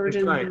then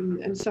surgeons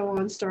and so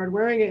on started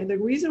wearing it. And the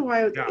reason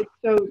why it's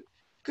so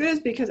good is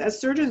because as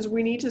surgeons,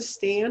 we need to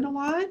stand a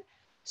lot.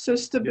 So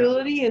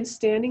stability and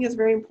standing is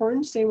very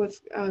important. Same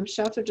with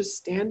chefs are just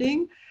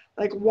standing.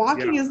 Like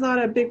walking is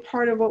not a big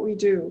part of what we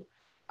do.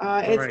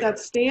 It's that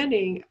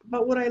standing.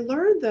 But what I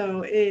learned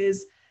though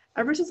is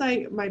ever since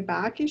my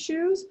back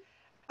issues,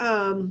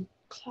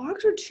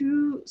 clogs are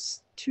too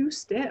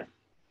stiff.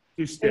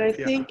 And I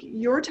think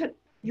your tennis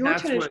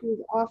shoes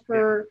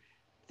offer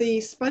the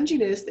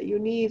sponginess that you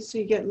need so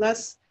you get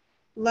less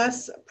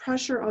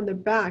pressure on the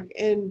back.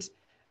 And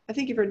I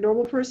think if you're a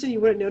normal person,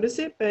 you wouldn't notice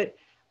it. But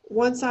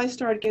once I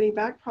started getting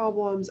back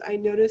problems, I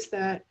noticed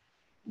that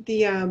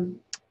the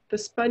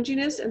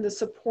sponginess and the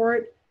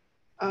support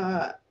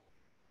that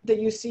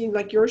you see in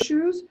like your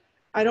shoes,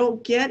 I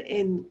don't get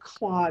in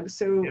clogs.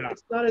 So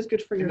it's not as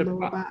good for your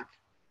lower back.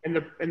 And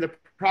the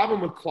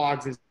problem with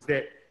clogs is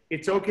that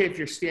it's okay if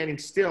you're standing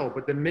still,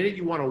 but the minute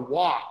you want to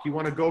walk, you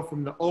want to go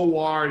from the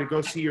OR to go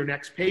see your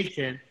next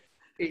patient,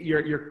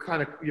 you're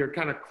kind of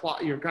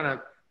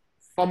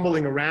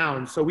fumbling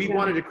around. So we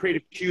wanted to create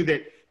a shoe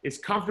that is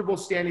comfortable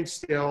standing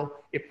still.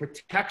 It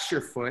protects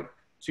your foot.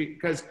 So,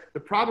 because the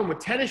problem with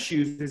tennis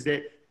shoes is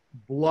that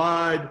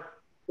blood,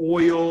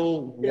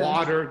 oil,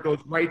 water goes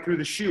right through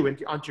the shoe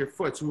onto your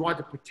foot. So we want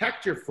to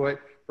protect your foot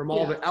from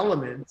all the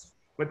elements,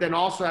 but then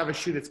also have a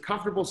shoe that's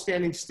comfortable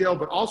standing still,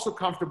 but also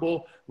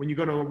comfortable when you're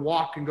going to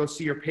walk and go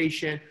see your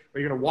patient,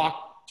 or you're going to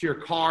walk to your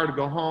car to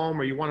go home,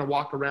 or you want to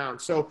walk around.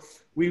 So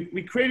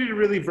we created a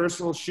really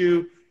versatile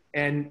shoe,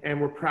 and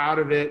we're proud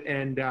of it.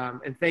 And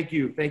thank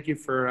you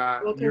for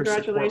Well, your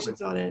support.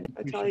 congratulations on it.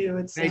 I tell you,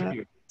 it's Thank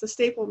you. it's a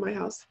staple in my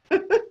house.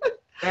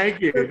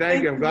 Thank you. So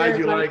Thank you. I'm glad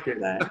you like for it.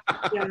 that.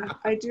 Yeah,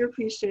 I do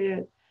appreciate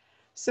it.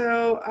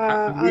 So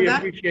We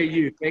appreciate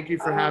you. Thank you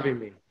for having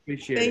me.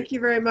 Appreciate it. thank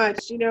you very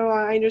much. You know,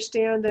 I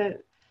understand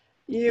that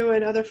you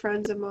and other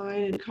friends of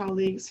mine and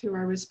colleagues who I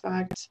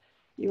respect,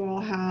 you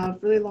all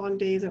have really long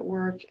days at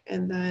work,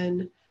 and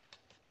then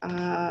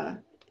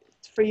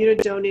for you to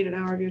donate an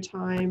hour of your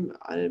time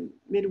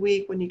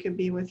midweek when you can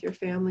be with your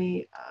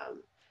family,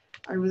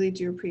 I really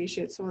do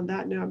appreciate it. So on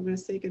that note, I'm going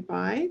to say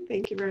goodbye.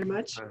 Thank you very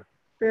much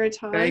for your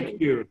time. Thank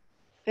you.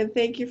 And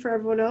thank you for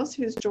everyone else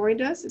who's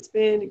joined us. It's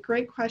been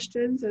great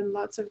questions and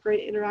lots of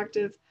great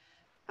interactive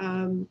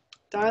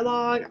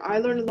dialogue. I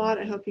learned a lot.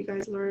 I hope you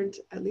guys learned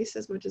at least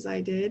as much as I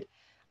did.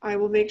 I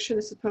will make sure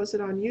this is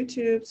posted on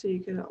YouTube so you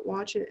can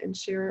watch it and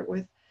share it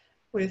with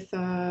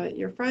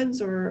your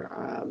friends,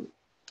 or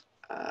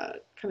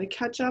kind of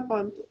catch up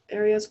on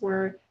areas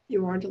where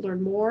you want to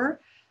learn more.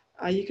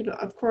 You can,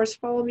 of course,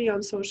 follow me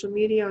on social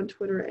media, on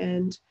Twitter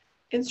and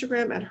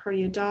Instagram at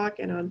HerniaTalk,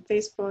 and on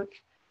Facebook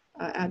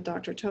at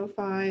Dr.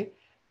 Tofi,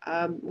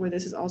 where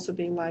this is also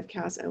being live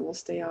cast and will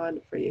stay on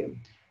for you.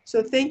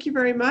 So thank you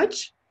very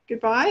much.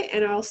 Goodbye,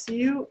 and I'll see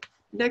you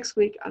next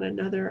week on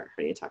another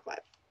HerniaTalk Live.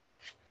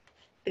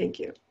 Thank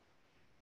you.